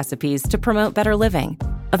delicious recipes to promote better living.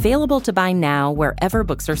 Available to buy now wherever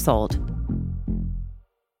books are sold.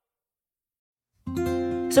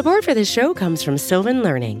 Support for this show comes from Sylvan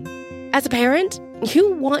Learning. As a parent,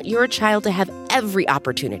 you want your child to have every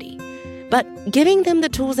opportunity, but giving them the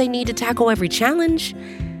tools they need to tackle every challenge,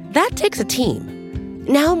 that takes a team.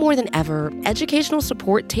 Now more than ever, educational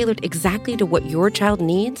support tailored exactly to what your child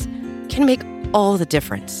needs can make all the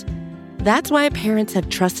difference. That's why parents have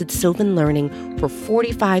trusted Sylvan Learning for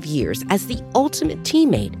 45 years as the ultimate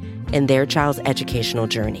teammate in their child's educational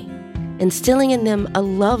journey, instilling in them a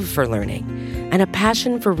love for learning and a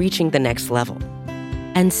passion for reaching the next level.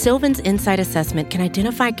 And Sylvan's Insight Assessment can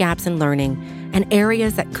identify gaps in learning and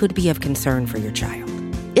areas that could be of concern for your child.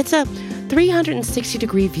 It's a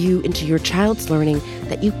 360-degree view into your child's learning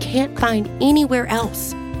that you can't find anywhere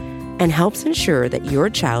else, and helps ensure that your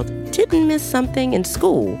child didn't miss something in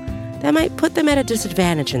school that might put them at a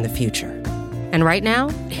disadvantage in the future. And right now,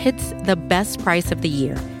 it's the best price of the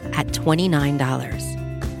year at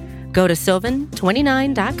 $29. Go to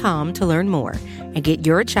sylvan29.com to learn more and get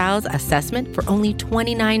your child's assessment for only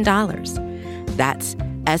 $29. That's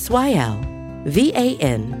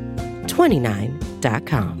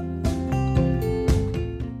SYLVAN29.com.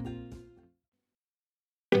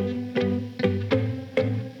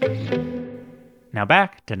 Now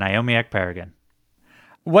back to Naomi Ekperigin.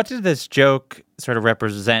 What did this joke sort of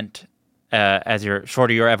represent as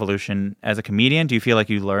your evolution as a comedian? Do you feel like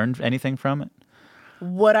you learned anything from it?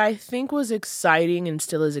 What I think was exciting and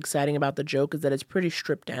still is exciting about the joke is that it's pretty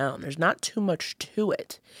stripped down. There's not too much to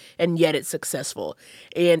it, and yet it's successful.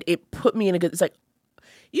 And it put me in a good, it's like,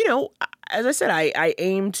 you know, as I said, I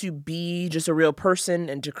aim to be just a real person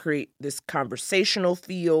and to create this conversational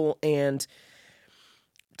feel, and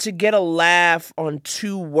to get a laugh on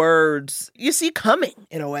two words you see coming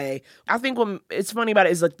in a way. I think what it's funny about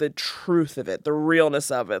it is like the truth of it, the realness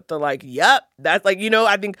of it. The like, yep, that's like, you know,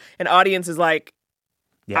 I think an audience is like,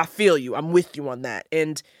 yeah. I feel you. I'm with you on that.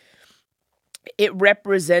 And it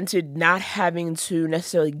represented not having to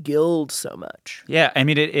necessarily gild so much. Yeah. I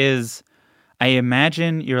mean, it is, I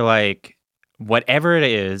imagine you're like, whatever it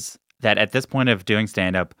is that at this point of doing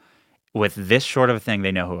stand-up, with this short of a thing,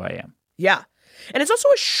 they know who I am. Yeah. And it's also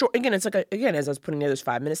a short, again, it's like, again, as I was putting together this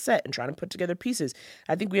 5-minute set and trying to put together pieces,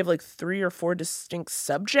 I think we have like 3 or 4 distinct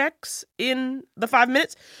subjects in the 5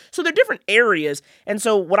 minutes. So they're different areas. And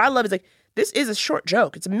so what I love is like, this is a short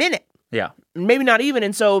joke. It's a minute. Yeah. Maybe not even.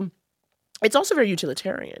 And so it's also very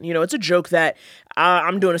utilitarian. You know, it's a joke that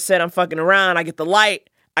I'm doing a set, I'm fucking around, I get the light,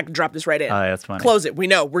 I can drop this right in. Oh, that's funny. Close it. We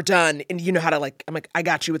know, we're done. And you know how to like, I'm like, I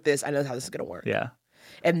got you with this. I know how this is going to work. Yeah.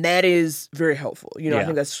 And that is very helpful. You know, I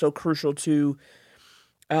think that's so crucial to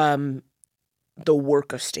the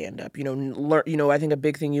work of stand-up. You know, I think a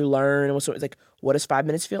big thing you learn, and also it's like, what does 5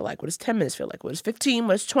 minutes feel like? What does 10 minutes feel like? What does 15?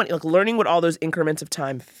 What does 20? Like learning what all those increments of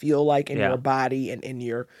time feel like in your body and in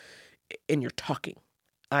your talking.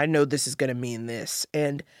 I know this is going to mean this.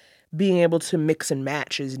 And being able to mix and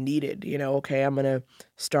match is needed. You know, okay, I'm going to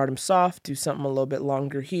start them soft, do something a little bit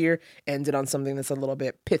longer here, end it on something that's a little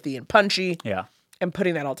bit pithy and punchy. Yeah. And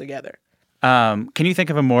putting that all together. Can you think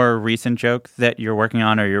of a more recent joke that you're working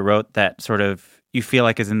on or you wrote that sort of you feel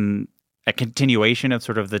like is in a continuation of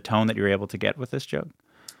sort of the tone that you're able to get with this joke?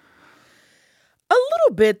 A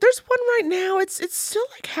little bit. There's one right now. It's still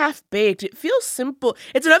like half baked. It feels simple.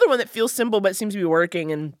 It's another one that feels simple but seems to be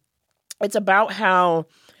working, and it's about how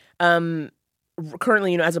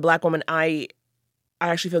currently, you know, as a Black woman, I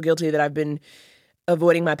actually feel guilty that I've been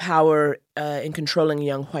avoiding my power in controlling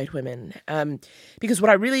young white women. Because what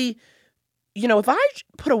I really, you know, if I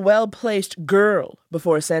put a well-placed girl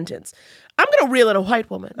before a sentence, I'm going to reel in a white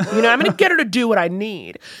woman. You know, I'm going to get her to do what I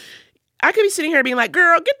need. I could be sitting here being like,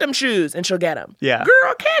 girl, get them shoes, and she'll get them. Yeah.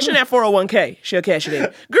 Girl, cash in that 401k. She'll cash it in.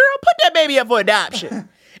 Girl, put that baby up for adoption.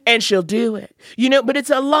 And she'll do it. You know, but it's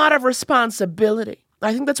a lot of responsibility.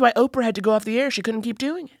 I think that's why Oprah had to go off the air. She couldn't keep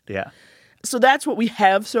doing it. Yeah. So that's what we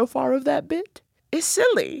have so far of that bit. It's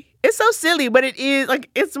silly. It's so silly, but it is like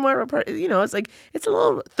it's more of a it's like it's a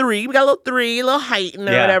little 3. We got a little 3, a little heightened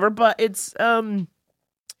or whatever, but it's a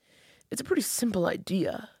pretty simple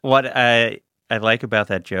idea. What I like about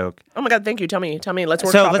that joke. Oh my God, thank you. Tell me. Let's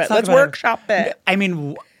workshop it. Let's workshop it. I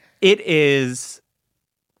mean, it is.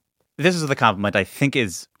 This is the compliment I think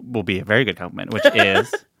will be a very good compliment, which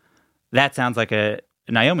is that sounds like a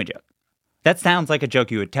Naomi joke. That sounds like a joke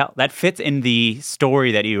you would tell. That fits in the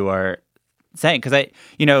story that you are saying. Because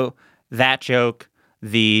that joke,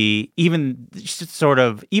 even the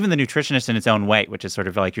nutritionist in its own way, which is sort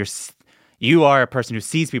of like you are a person who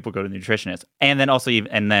sees people go to the nutritionist, and then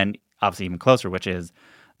obviously even closer, which is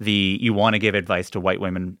you want to give advice to white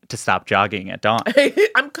women to stop jogging at dawn.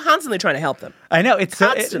 I'm constantly trying to help them. I know. It's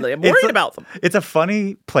constantly. I'm worried about them. It's a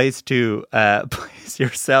funny place to place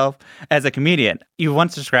yourself as a comedian. You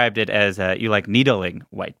once described it as you like needling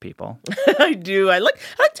white people. I do. I like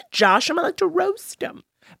to josh them. I like to roast them.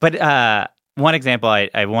 But one example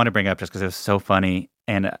I want to bring up just because it was so funny,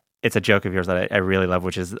 and it's a joke of yours that I really love,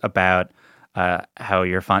 which is about how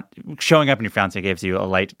your showing up and your fiance gives you a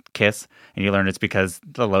light kiss, and you learn it's because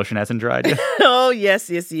the lotion hasn't dried yet. Oh,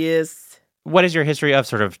 yes. What is your history of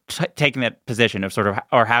sort of taking that position of sort of,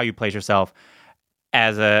 or how you place yourself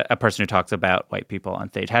as a person who talks about white people on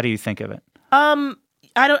stage? How do you think of it? I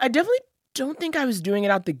definitely don't think I was doing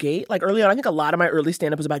it out the gate. Like early on, I think a lot of my early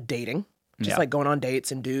stand-up was about dating. Just like going on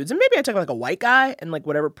dates and dudes. And maybe I took like a white guy and like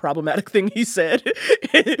whatever problematic thing he said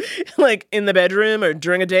like in the bedroom or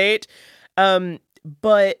during a date.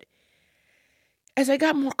 But as I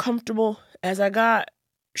got more comfortable, as I got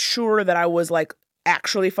sure that I was like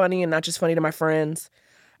actually funny and not just funny to my friends,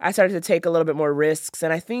 I started to take a little bit more risks.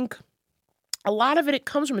 And I think a lot of it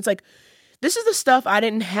comes from, it's like, this is the stuff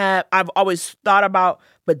I've always thought about,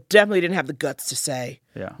 but definitely didn't have the guts to say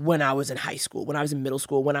when I was in high school, when I was in middle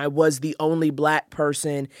school, when I was the only black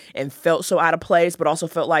person and felt so out of place, but also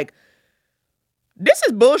felt like, this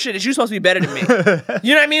is bullshit that you're supposed to be better than me.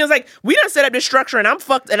 You know what I mean? It's like, we done set up this structure and I'm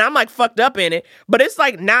fucked up in it, but it's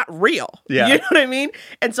like not real. Yeah. You know what I mean?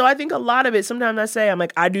 And so I think a lot of it, sometimes I say, I'm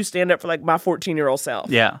like, I do stand up for like my 14-year-old self.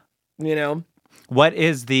 Yeah. You know? What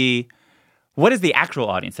is the actual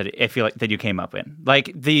audience that I feel like that you came up in?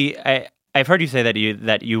 Like I've heard you say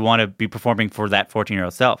that you want to be performing for that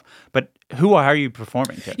 14-year-old self, but who are you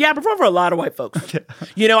performing to? Yeah, I perform for a lot of white folks.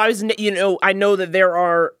 I know that there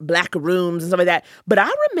are black rooms and stuff like that, but I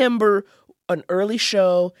remember an early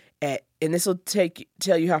show and this will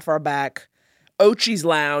tell you how far back, Ochi's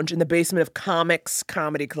Lounge in the basement of Comics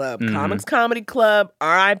Comedy Club. Mm-hmm. Comics Comedy Club,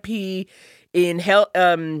 R.I.P., in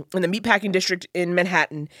the Meatpacking District in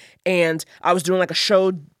Manhattan, and I was doing like a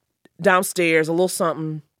show downstairs, a little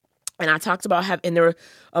something, and I talked about and there were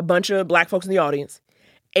a bunch of black folks in the audience,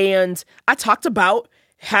 and I talked about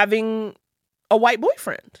having a white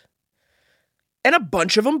boyfriend, and a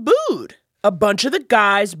bunch of them booed. A bunch of the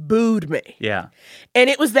guys booed me. Yeah. And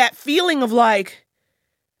it was that feeling of like,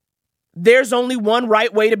 there's only one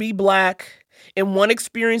right way to be black and one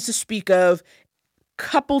experience to speak of,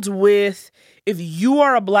 coupled with, if you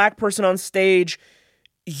are a black person on stage,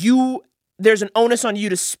 there's an onus on you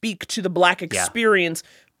to speak to the black experience,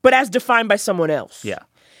 but as defined by someone else. Yeah.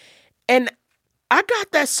 And I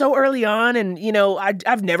got that so early on, and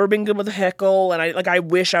I've never been good with a heckle, and I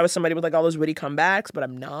wish I was somebody with like all those witty comebacks, but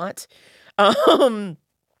I'm not.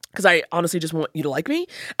 Because I honestly just want you to like me.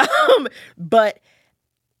 But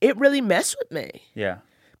it really messed with me. Yeah.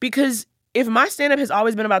 Because if my stand-up has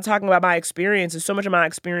always been about talking about my experience, and so much of my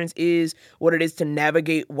experience is what it is to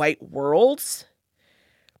navigate white worlds,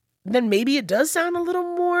 then maybe it does sound a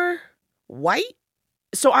little more white.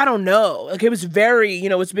 So I don't know. Like, it was very,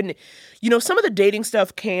 it's been, some of the dating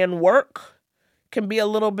stuff can work, can be a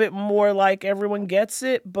little bit more like everyone gets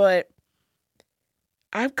it, but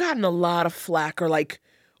I've gotten a lot of flack and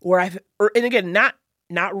again, not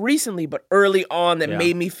recently, but early on that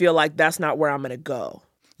made me feel like that's not where I'm going to go.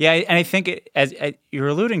 Yeah, and I think as you're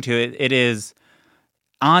alluding to it is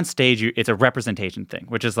on stage. It's a representation thing,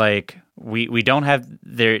 which is like we don't have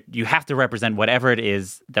there. You have to represent whatever it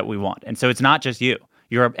is that we want, and so it's not just you.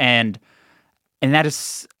 And that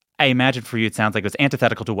is, I imagine for you, it sounds like it was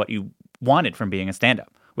antithetical to what you wanted from being a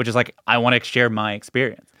stand-up, which is like, I want to share my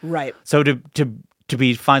experience. Right. So to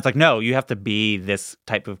be fine, it's like, no, you have to be this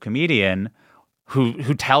type of comedian who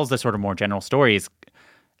tells the sort of more general stories.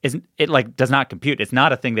 It like does not compute. It's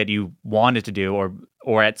not a thing that you wanted to do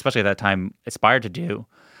or especially at that time aspired to do.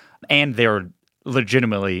 And they were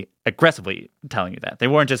legitimately aggressively telling you that. They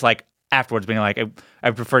weren't just like, afterwards being like,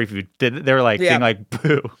 I prefer if you did. They were like being like,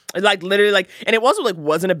 boo. Like literally like, and it also like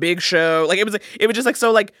wasn't a big show. Like it was just like,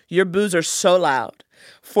 so like your boos are so loud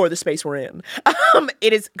for the space we're in.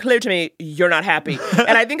 It is clear to me you're not happy.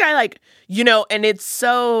 And I think I like, and it's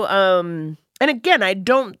so, and again, I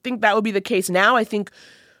don't think that would be the case now. I think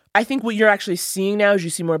what you're actually seeing now is you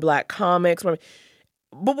see more Black comics, but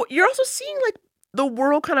what you're also seeing like the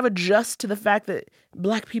world kind of adjust to the fact that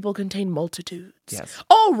Black people contain multitudes. Yes.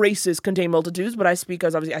 All races contain multitudes, but I speak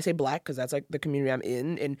as obviously I say Black because that's like the community I'm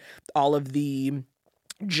in, and all of the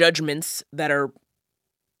judgments that are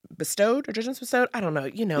bestowed or judgments bestowed. I don't know.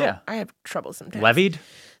 I have trouble sometimes. Levied?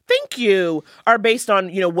 Thank you. Are based on,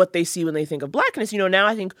 what they see when they think of Blackness. Now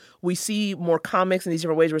I think we see more comics in these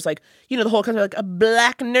different ways where it's like, the whole concept of like a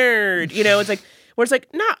Black nerd. It's like, where it's like,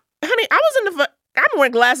 nah, honey, I've been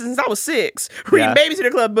wearing glasses since I was 6, reading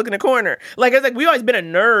Babysitter Club, book in the corner. Like, it's like, we've always been a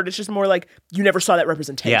nerd. It's just more like, you never saw that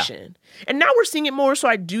representation. Yeah. And now we're seeing it more, so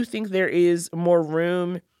I do think there is more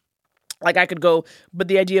room. Like, I could go, but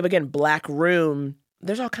the idea of, again, Black room,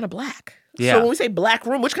 there's all kind of Black. Yeah. So when we say Black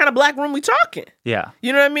room, which kind of Black room we talking? Yeah.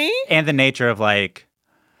 You know what I mean? And the nature of, like,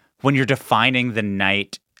 when you're defining the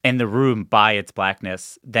night and the room by its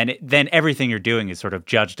Blackness, then everything you're doing is sort of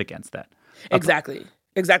judged against that. Exactly.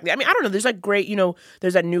 Exactly. I mean, I don't know. There's like great,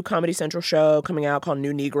 there's that new Comedy Central show coming out called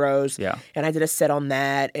New Negroes. Yeah. And I did a set on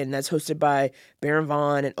that, and that's hosted by Baron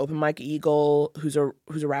Vaughn and Open Mike Eagle, who's a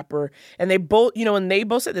rapper. And they both, and they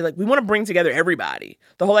both said, they're like, we want to bring together everybody.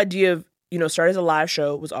 The whole idea of, started as a live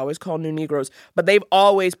show, was always called New Negroes, but they've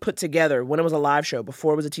always put together, when it was a live show,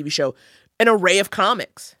 before it was a TV show, an array of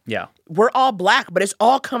comics. Yeah. We're all Black, but it's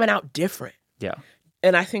all coming out different. Yeah.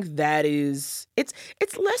 And I think that is, it's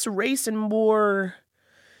less race and more,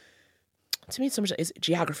 to me, it's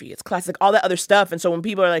geography, it's class, like all that other stuff. And so when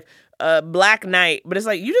people are like, Black night, but it's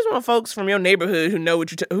like, you just want folks from your neighborhood who know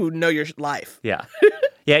who know your life. Yeah.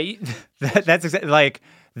 Yeah. That's exactly like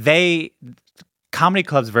Comedy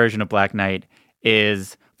Club's version of Black Night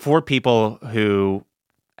is for people who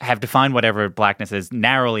have defined whatever Blackness is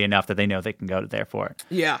narrowly enough that they know they can go there for it.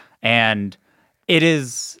 Yeah. And it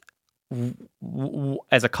is,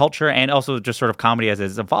 as a culture and also just sort of comedy as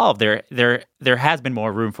it's evolved, there has been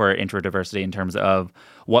more room for introdiversity in terms of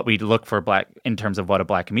what we look for in terms of what a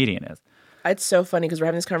Black comedian is. It's so funny because we're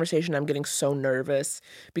having this conversation. I'm getting so nervous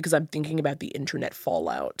because I'm thinking about the internet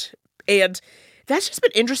fallout. And that's just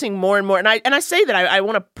been interesting more and more. And I say that I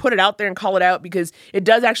want to put it out there and call it out because it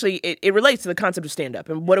does actually, it relates to the concept of stand-up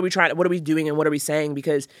and what are we doing and what are we saying?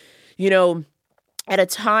 Because, at a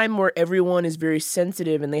time where everyone is very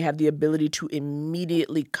sensitive and they have the ability to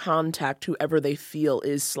immediately contact whoever they feel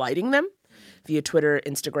is slighting them via Twitter,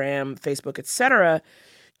 Instagram, Facebook, etc.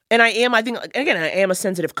 And I am a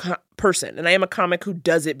sensitive person, and I am a comic who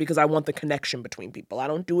does it because I want the connection between people. I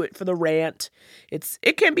don't do it for the rant.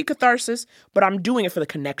 It can be catharsis, but I'm doing it for the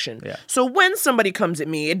connection. Yeah. So when somebody comes at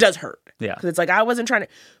me, it does hurt. Yeah. Because it's like I wasn't trying to,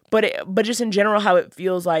 but just in general, how it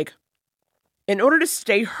feels like, in order to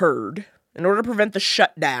stay heard, in order to prevent the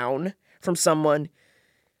shutdown from someone,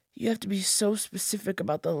 you have to be so specific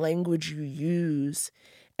about the language you use,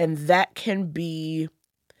 and that can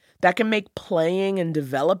make playing and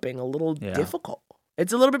developing a little difficult.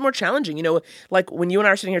 It's a little bit more challenging. Like when you and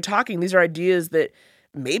I are sitting here talking, these are ideas that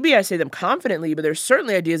maybe I say them confidently, but there's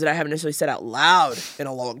certainly ideas that I haven't necessarily said out loud in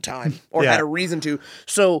a long time or had a reason to.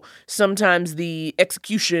 So sometimes the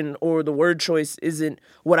execution or the word choice isn't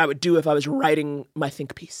what I would do if I was writing my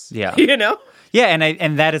think piece. Yeah. Yeah,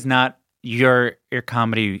 and that is not your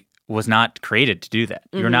comedy was not created to do that.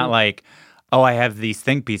 You're not like, oh, I have these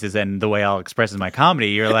think pieces and the way I'll express my comedy.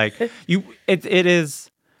 You're like, it is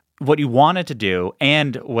what you wanted to do,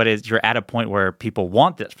 and you're at a point where people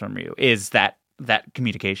want this from you is that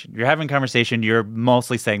communication. You're having conversation. You're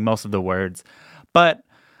mostly saying most of the words, but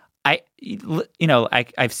I've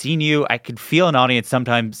seen you. I could feel an audience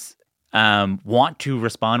sometimes want to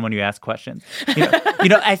respond when you ask questions.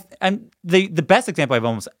 The best example I've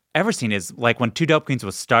almost ever seen is like when Two Dope Queens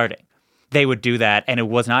was starting. They would do that, and it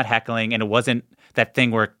was not heckling, and it wasn't that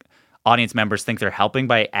thing where audience members think they're helping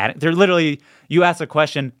by adding. They're literally, you ask a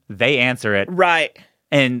question, they answer it, right?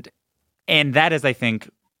 And that is, I think,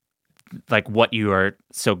 like what you are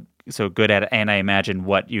so good at, and I imagine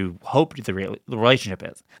what you hope the relationship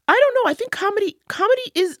is. I don't know. I think comedy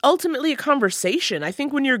is ultimately a conversation. I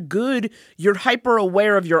think when you're good, you're hyper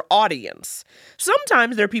aware of your audience.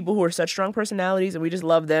 Sometimes there are people who are such strong personalities and we just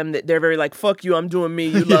love them that they're very like, fuck you, I'm doing me,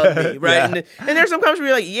 you love me, right? Yeah. And there's some comics where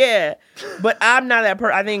you're like, yeah, but I'm not that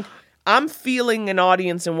person. I think I'm feeling an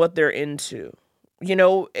audience and what they're into.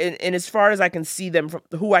 And as far as I can see them, from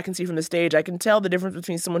who I can see from the stage, I can tell the difference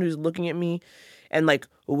between someone who's looking at me and like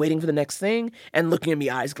waiting for the next thing and looking at me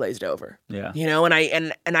eyes glazed over. Yeah. You know,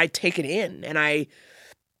 and I take it in, and I,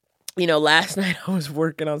 you know, last night I was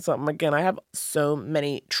working on something again. I have so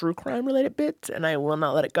many true crime related bits and I will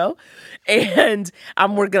not let it go. And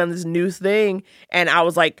I'm working on this new thing, and I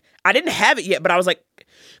was like, I didn't have it yet, but I was like,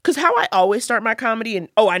 because how I always start my comedy, and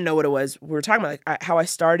I know what it was. We were talking about like how I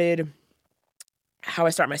start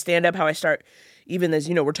my stand-up, how I start, even as,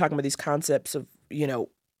 you know, we're talking about these concepts of, you know,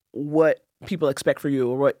 what people expect for you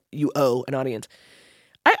or what you owe an audience.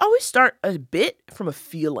 I always start a bit from a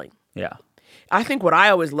feeling. Yeah. I think what I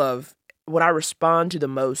always love, what I respond to the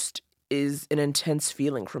most is an intense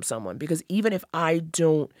feeling from someone, because even if I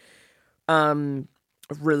don't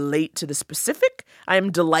relate to the specific, I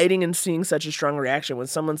am delighting in seeing such a strong reaction when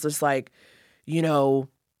someone's just like, you know,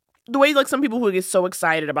 the way like some people who get so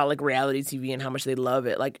excited about like reality TV and how much they love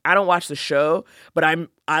it. Like, I don't watch the show, but I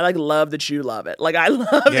like love that you love it. Like, I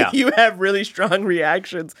love that you have really strong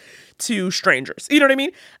reactions to strangers. You know what I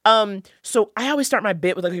mean? So I always start my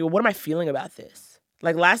bit with like, okay, what am I feeling about this?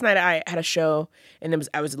 Like last night I had a show, and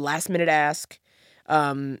I was last minute ask,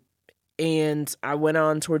 and I went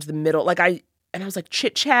on towards the middle. I was like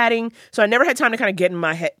chit chatting, so I never had time to kind of get in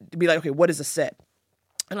my head to be like, okay, what is the set?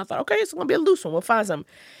 And I thought, okay, it's gonna be a loose one. We'll find something.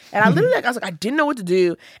 And I literally, I was like, I didn't know what to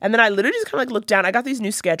do. And then I literally just kind of like looked down. I got these new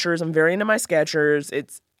Skechers. I'm very into my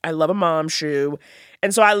Skechers. I love a mom shoe.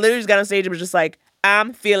 And so I literally just got on stage and was just like,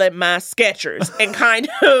 I'm feeling my Skechers. And kind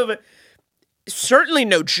of, certainly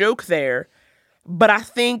no joke there. But I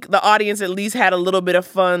think the audience at least had a little bit of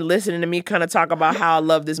fun listening to me kind of talk about how I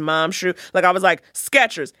love this mom shoe. Like, I was like,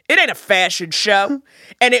 Skechers, it ain't a fashion show.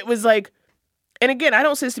 And it was like, and again, I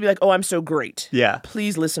don't say this to be like, oh, I'm so great. Yeah.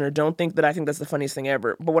 Please, listener, don't think that I think that's the funniest thing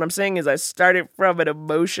ever. But what I'm saying is I started from an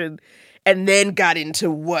emotion and then got into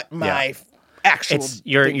what my actual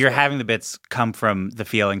you're having the bits come from the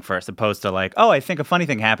feeling first, opposed to like, oh, I think a funny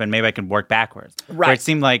thing happened, maybe I can work backwards. Right. Where it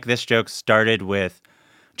seemed like this joke started with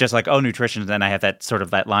just like, oh, nutrition, and then I have that sort of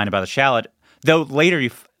that line about the shallot. Though later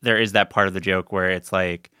there is that part of the joke where it's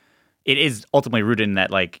like, it is ultimately rooted in that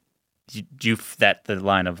like, that the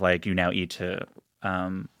line of like, you now eat to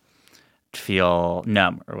feel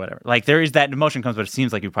numb or whatever. Like there is that emotion comes, but it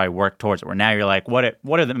seems like you probably work towards it. Where now you're like, what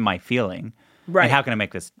am I feeling? Right. And how can I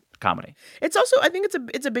make this comedy? It's also, I think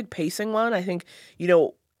it's a big pacing one. I think, you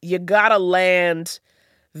know, you gotta land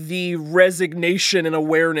the resignation and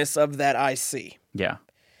awareness of that I see. Yeah.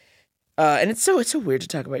 And it's so weird to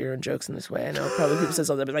talk about your own jokes in this way. I know probably people say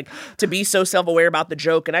something, but like to be so self-aware about the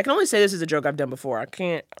joke. And I can only say this is a joke I've done before. I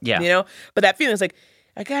can't, you know, but that feeling is like,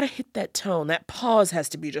 I got to hit that tone. That pause has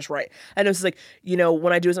to be just right. I know it's like, you know,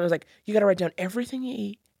 when I do something, it's like, you got to write down everything you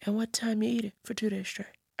eat and what time you eat it for 2 days straight.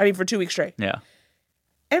 I mean, for 2 weeks straight. Yeah.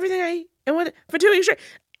 Everything I eat and for 2 weeks straight.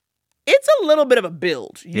 It's a little bit of a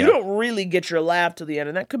build. You don't really get your laugh to the end.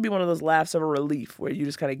 And that could be one of those laughs of a relief where you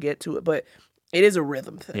just kind of get to it. But it is a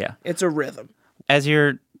rhythm thing. Yeah. It's a rhythm. As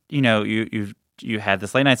you're, you know, you had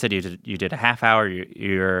this late night set, you did a half hour,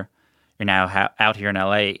 you're now out here in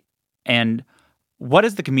LA. And what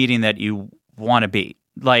is the comedian that you want to be?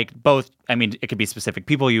 Like both, I mean, it could be specific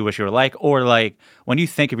people you wish you were like, or like when you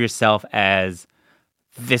think of yourself as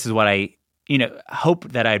this is what I, you know, hope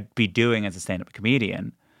that I'd be doing as a stand-up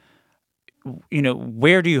comedian, you know,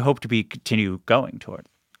 where do you hope to continue going toward?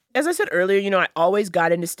 As I said earlier, you know, I always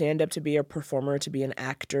got into stand-up to be a performer, to be an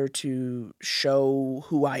actor, to show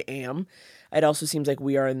who I am. It also seems like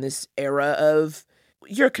we are in this era of,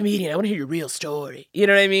 you're a comedian, I want to hear your real story. You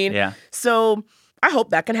know what I mean? Yeah. So I hope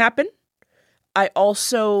that can happen. I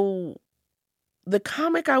also, the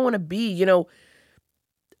comic I want to be, you know,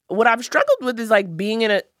 what I've struggled with is like being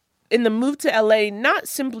in the move to LA, not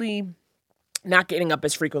simply not getting up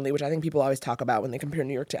as frequently, which I think people always talk about when they compare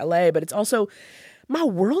New York to LA, but it's also, my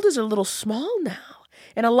world is a little small now.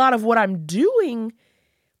 And a lot of what I'm doing,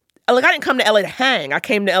 like I didn't come to LA to hang. I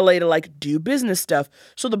came to LA to like do business stuff.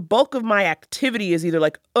 So the bulk of my activity is either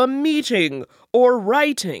like a meeting or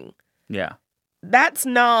writing. Yeah. That's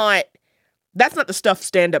not the stuff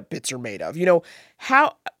stand-up bits are made of. You know,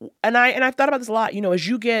 and I've thought about this a lot, you know, as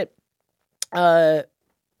you get,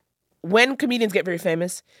 when comedians get very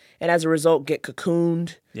famous and as a result get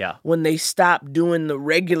cocooned, when they stop doing the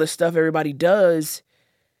regular stuff everybody does,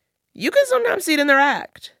 you can sometimes see it in their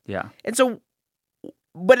act. Yeah. And so,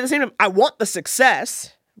 but at the same time, I want the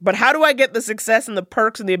success, but how do I get the success and the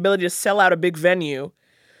perks and the ability to sell out a big venue,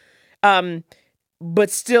 but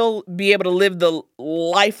still be able to live the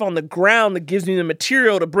life on the ground that gives me the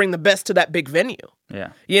material to bring the best to that big venue?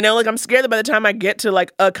 Yeah. You know, like I'm scared that by the time I get to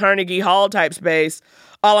like a Carnegie Hall type space,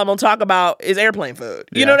 all I'm going to talk about is airplane food.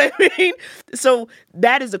 You know what I mean? So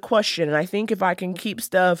that is a question. And I think if I can keep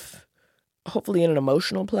stuff hopefully in an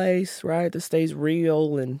emotional place, right? That stays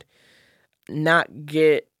real and not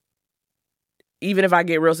get, even if I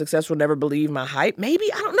get real successful, never believe my hype.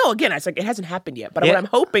 Maybe, I don't know. Again, it's like it hasn't happened yet. But what I'm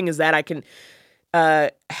hoping is that I can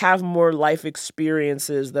have more life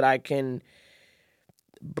experiences that I can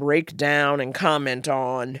break down and comment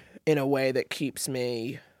on in a way that keeps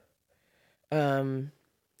me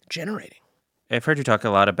generating. I've heard you talk a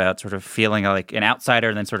lot about sort of feeling like an outsider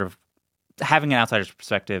and then sort of having an outsider's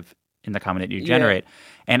perspective in the comedy that you generate.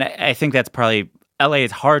 And I think that's probably, LA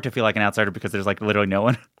is hard to feel like an outsider because there's like literally no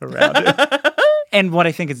one around it. And what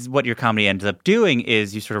I think is what your comedy ends up doing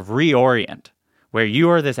is you sort of reorient where you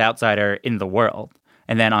are this outsider in the world.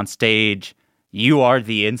 And then on stage, you are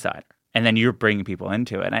the insider. And then you're bringing people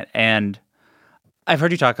into it. And I've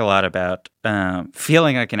heard you talk a lot about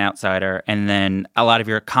feeling like an outsider. And then a lot of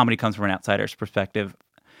your comedy comes from an outsider's perspective.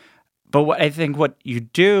 But what I think what you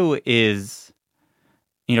do is,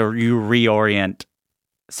 you know, you reorient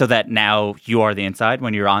so that now you are the inside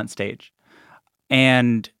when you're on stage.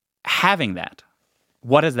 And having that,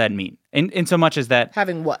 what does that mean? In so much as that...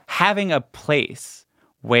 Having what? Having a place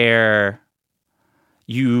where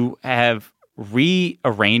you have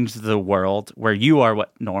rearranged the world where you are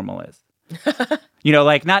what normal is. You know,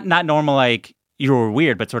 like not normal like you're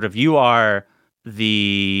weird, but sort of you are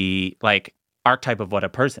the like archetype of what a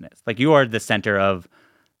person is. Like you are the center of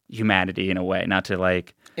humanity in a way, not to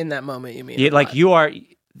like... In that moment, you mean? Like you are...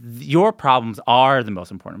 Your problems are the most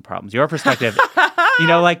important problems. Your perspective, you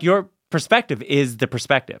know, like your perspective is the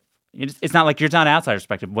perspective. It's not like you're not an outsider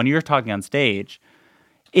perspective. When you're talking on stage,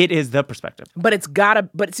 it is the perspective. But it's gotta,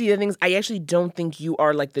 but see, the things, I actually don't think you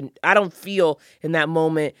are like I don't feel in that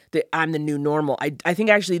moment that I'm the new normal. I think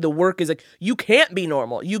actually the work is like, you can't be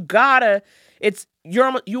normal. You gotta, you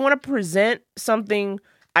want to present something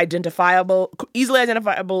identifiable, easily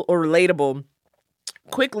identifiable or relatable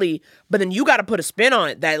quickly, but then you got to put a spin on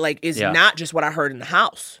it that like is not just what I heard in the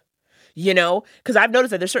house, you know? Because I've noticed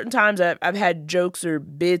that there's certain times I've had jokes or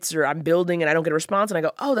bits or I'm building and I don't get a response and I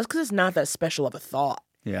go, oh, that's because it's not that special of a thought.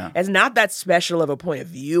 Yeah, it's not that special of a point of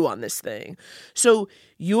view on this thing. So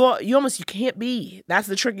you can't be. That's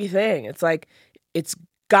the tricky thing. It's like it's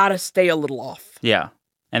got to stay a little off. Yeah,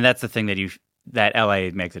 and that's the thing that LA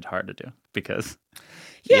makes it hard to do because.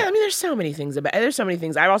 Yeah, I mean, there's so many things.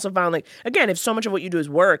 I've also found, like, again, if so much of what you do is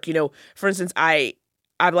work, you know, for instance, I've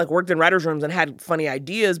like worked in writers' rooms and had funny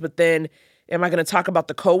ideas, but then am I going to talk about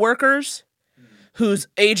the coworkers whose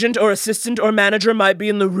agent or assistant or manager might be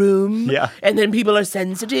in the room? Yeah. And then people are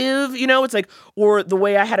sensitive, you know? It's like, or the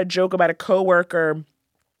way I had a joke about a coworker,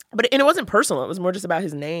 and it wasn't personal. It was more just about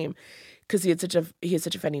his name because he had such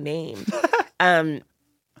a funny name.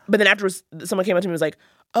 But then afterwards, someone came up to me and was like,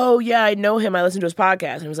 oh, yeah, I know him. I listened to his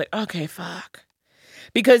podcast. And I was like, okay, fuck.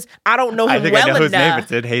 Because I don't know him well enough. I think I know his name.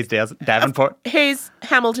 It's in Hayes Davenport. Hayes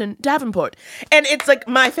Hamilton Davenport. And it's like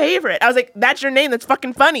my favorite. I was like, that's your name. That's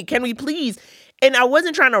fucking funny. Can we please? And I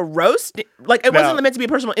wasn't trying to roast it. Like, it wasn't meant to be a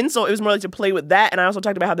personal insult. It was more like to play with that. And I also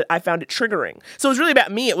talked about how I found it triggering. So it was really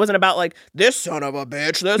about me. It wasn't about like, this son of a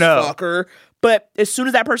bitch, this fucker. But as soon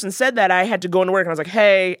as that person said that, I had to go into work and I was like,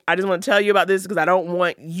 hey, I just want to tell you about this because I don't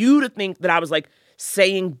want you to think that I was like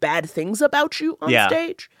saying bad things about you on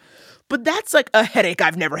stage. But that's like a headache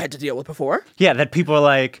I've never had to deal with before. Yeah, that people are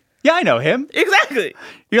like, yeah, I know him. Exactly.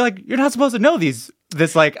 You're like, you're not supposed to know this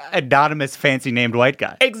like anonymous fancy named white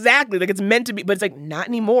guy. Exactly. Like it's meant to be, but it's like not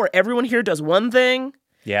anymore. Everyone here does one thing.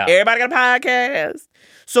 Yeah. Everybody got a podcast.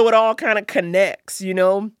 So it all kind of connects, you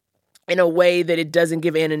know, in a way that it doesn't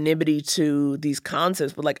give anonymity to these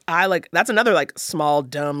concepts. But like, that's another like small,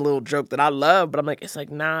 dumb little joke that I love, but I'm like, it's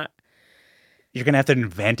like not. You're going to have to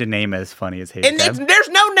invent a name as funny as Hayes. And there's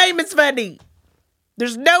no name as funny.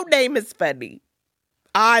 There's no name as funny.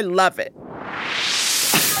 I love it.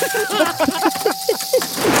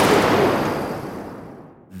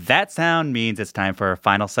 That sound means it's time for our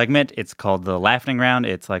final segment. It's called the Laughing Round.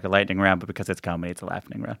 It's like a lightning round, but because it's comedy, it's a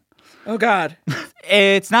laughing round. Oh, God.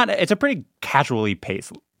 It's a pretty casually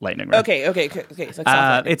paced lightning round. Okay. It's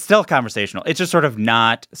like it's still conversational. It's just sort of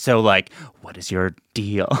not so like, what is your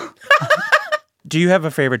deal? Do you have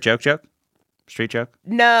a favorite joke? Street joke?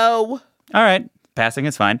 No. All right. Passing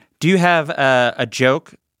is fine. Do you have a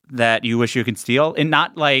joke that you wish you could steal? And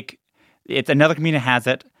not like it's another comedian has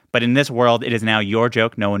it, but in this world, it is now your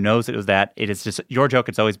joke. No one knows it was that. It is just your joke.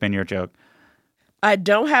 It's always been your joke. I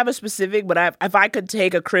don't have a specific, but if I could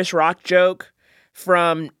take a Chris Rock joke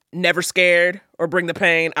from Never Scared or Bring the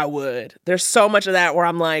Pain, I would. There's so much of that where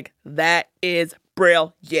I'm like, that is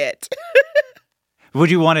brilliant. Would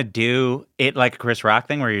you want to do it like a Chris Rock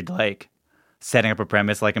thing where you're like setting up a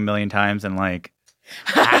premise like a million times and like,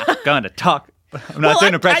 I'm going to talk I'm not doing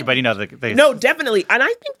an impression, but you know, they No, definitely. And I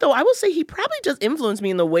think, though, I will say he probably does influence me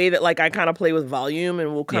in the way that, like, I kind of play with volume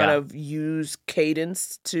and will kind of use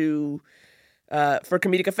cadence to for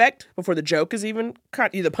comedic effect before the joke is even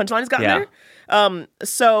the punchline has gotten there.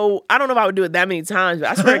 So I don't know if I would do it that many times, but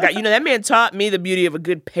I swear to God, that man taught me the beauty of a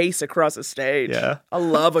good pace across a stage. Yeah. I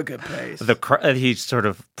love a good pace. He sort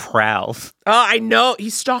of prowls. Oh, I know.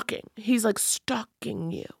 He's stalking. He's like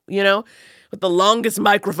stalking you, with the longest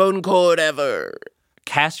microphone cord ever.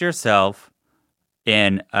 Cast yourself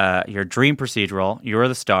in your dream procedural. You're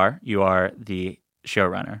the star. You are the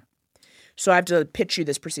showrunner. So I have to pitch you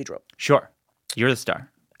this procedural. Sure. You're the star.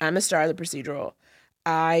 I'm the star of the procedural.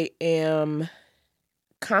 I am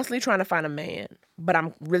constantly trying to find a man, but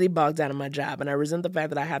I'm really bogged down in my job, and I resent the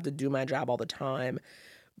fact that I have to do my job all the time,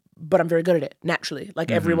 but I'm very good at it, naturally.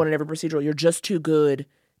 Like everyone in every procedural, you're just too good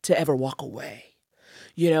to ever walk away.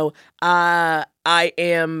 I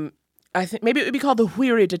think maybe it would be called the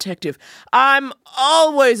weary detective. I'm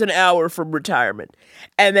always an hour from retirement,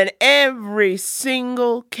 and then every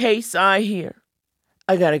single case I hear,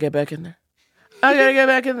 I gotta get back in there. I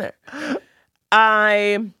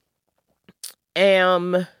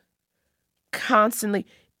am constantly,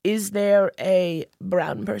 is there a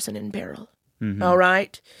brown person in peril? All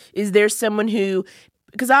right? Is there someone who,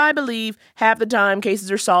 because I believe half the time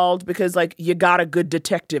cases are solved because, like, you got a good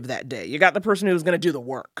detective that day. You got the person who's going to do the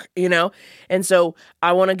work, And so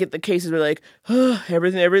I want to get the cases where, like,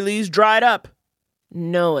 every lead's dried up.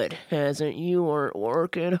 No, it hasn't. You weren't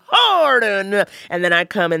working hard enough. And then I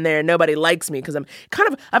come in there and nobody likes me because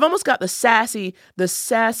I've almost got the sassy,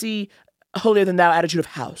 holier than thou attitude of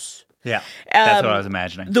House. Yeah, that's what I was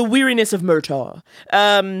imagining. The weariness of Murtaugh.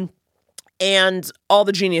 And all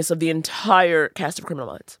the genius of the entire cast of Criminal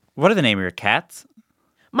Minds. What are the name of your cats?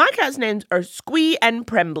 My cat's names are Squee and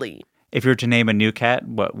Prembly. If you were to name a new cat,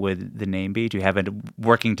 what would the name be? Do you have a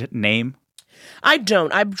working name? I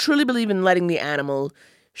don't. I truly believe in letting the animal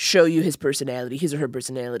show you his personality, his or her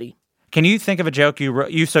personality. Can you think of a joke you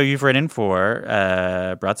wrote? You've written for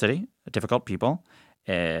Broad City, Difficult People,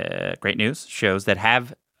 Great News, shows that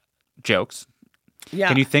have jokes. Yeah.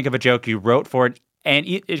 Can you think of a joke you wrote for it, and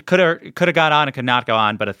it could have gone on, it could not go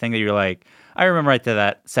on, but a thing that you're like, I remember I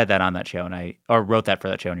said that on that show, or wrote that for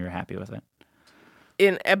that show, and you were happy with it.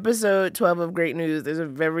 In episode 12 of Great News, there's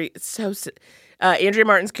Andrea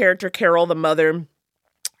Martin's character, Carol, the mother.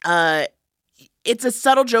 It's a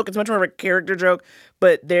subtle joke. It's much more of a character joke.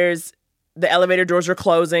 But there's the elevator doors are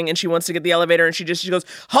closing, and she wants to get the elevator, and she goes,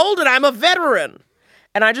 "Hold it, I'm a veteran."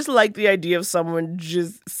 And I just like the idea of someone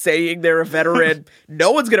just saying they're a veteran.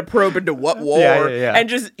 No one's gonna probe into what war, and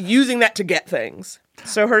just using that to get things.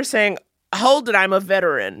 So her saying, "Hold it, I'm a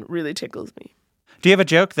veteran," really tickles me. Do you have a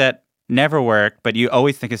joke that never worked, but you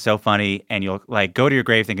always think is so funny, and you'll like go to your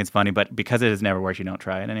grave thinking it's funny, but because it has never worked, you don't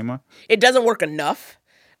try it anymore? It doesn't work enough.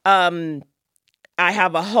 I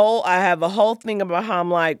have a whole thing about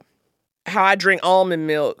how I drink almond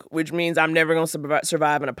milk, which means I'm never going to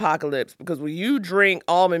survive an apocalypse, because when you drink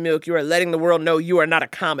almond milk, you are letting the world know you are not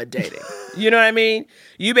accommodating. You know what I mean?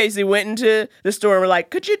 You basically went into the store and were like,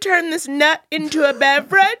 "Could you turn this nut into a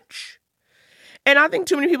beverage?" And I think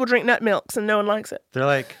too many people drink nut milks and no one likes it. They're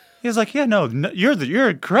like, he's like, "Yeah, no,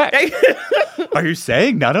 you're correct." Are you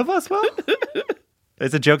saying none of us will?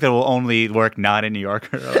 It's a joke that will only work not in New York.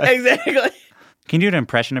 Exactly. Can you do an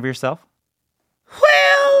impression of yourself?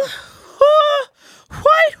 Well,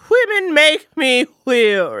 white women make me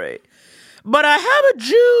weary, but I have a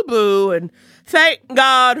Jew-boo, and thank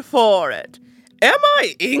God for it. Am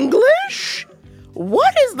I English?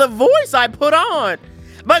 What is the voice I put on?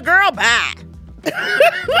 But girl, bye.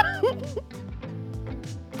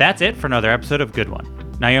 That's it for another episode of Good One.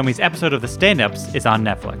 Naomi's episode of The Stand-Ups is on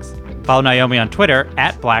Netflix. Follow Naomi on Twitter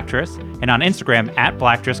 @Blacktress and on Instagram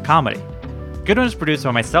 @BlacktressComedy. Good One is produced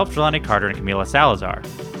by myself, Jelani Carter, and Camila Salazar.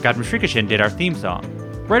 Godwin Shrikishan did our theme song.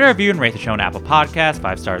 Write a review and rate the show on Apple Podcasts,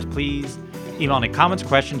 5 stars please. Email any comments,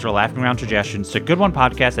 questions, or laughing around suggestions to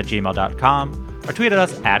goodonepodcast@gmail.com or tweet at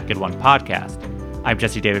us @GoodOnePodcast. I'm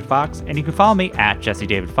Jesse David Fox, and you can follow me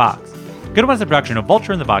 @JesseDavidFox. Good One is a production of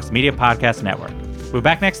Vulture and the Vox Media Podcast Network. We'll be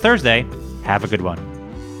back next Thursday. Have a good one.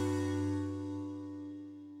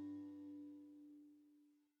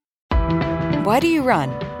 Why do you run?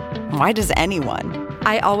 Why does anyone?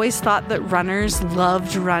 I always thought that runners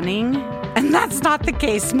loved running, and that's not the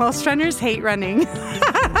case. Most runners hate running,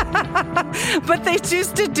 but they choose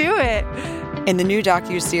to do it. In the new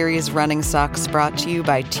docuseries Running Sucks, brought to you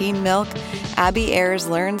by Team Milk, Abby Ayers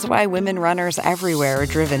learns why women runners everywhere are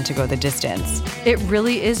driven to go the distance. It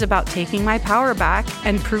really is about taking my power back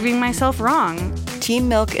and proving myself wrong. Team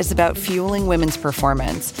Milk is about fueling women's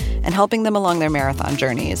performance and helping them along their marathon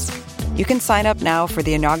journeys. You can sign up now for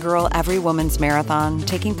the inaugural Every Woman's Marathon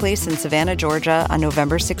taking place in Savannah, Georgia on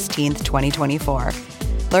November 16th, 2024.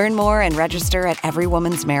 Learn more and register at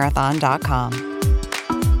everywomansmarathon.com.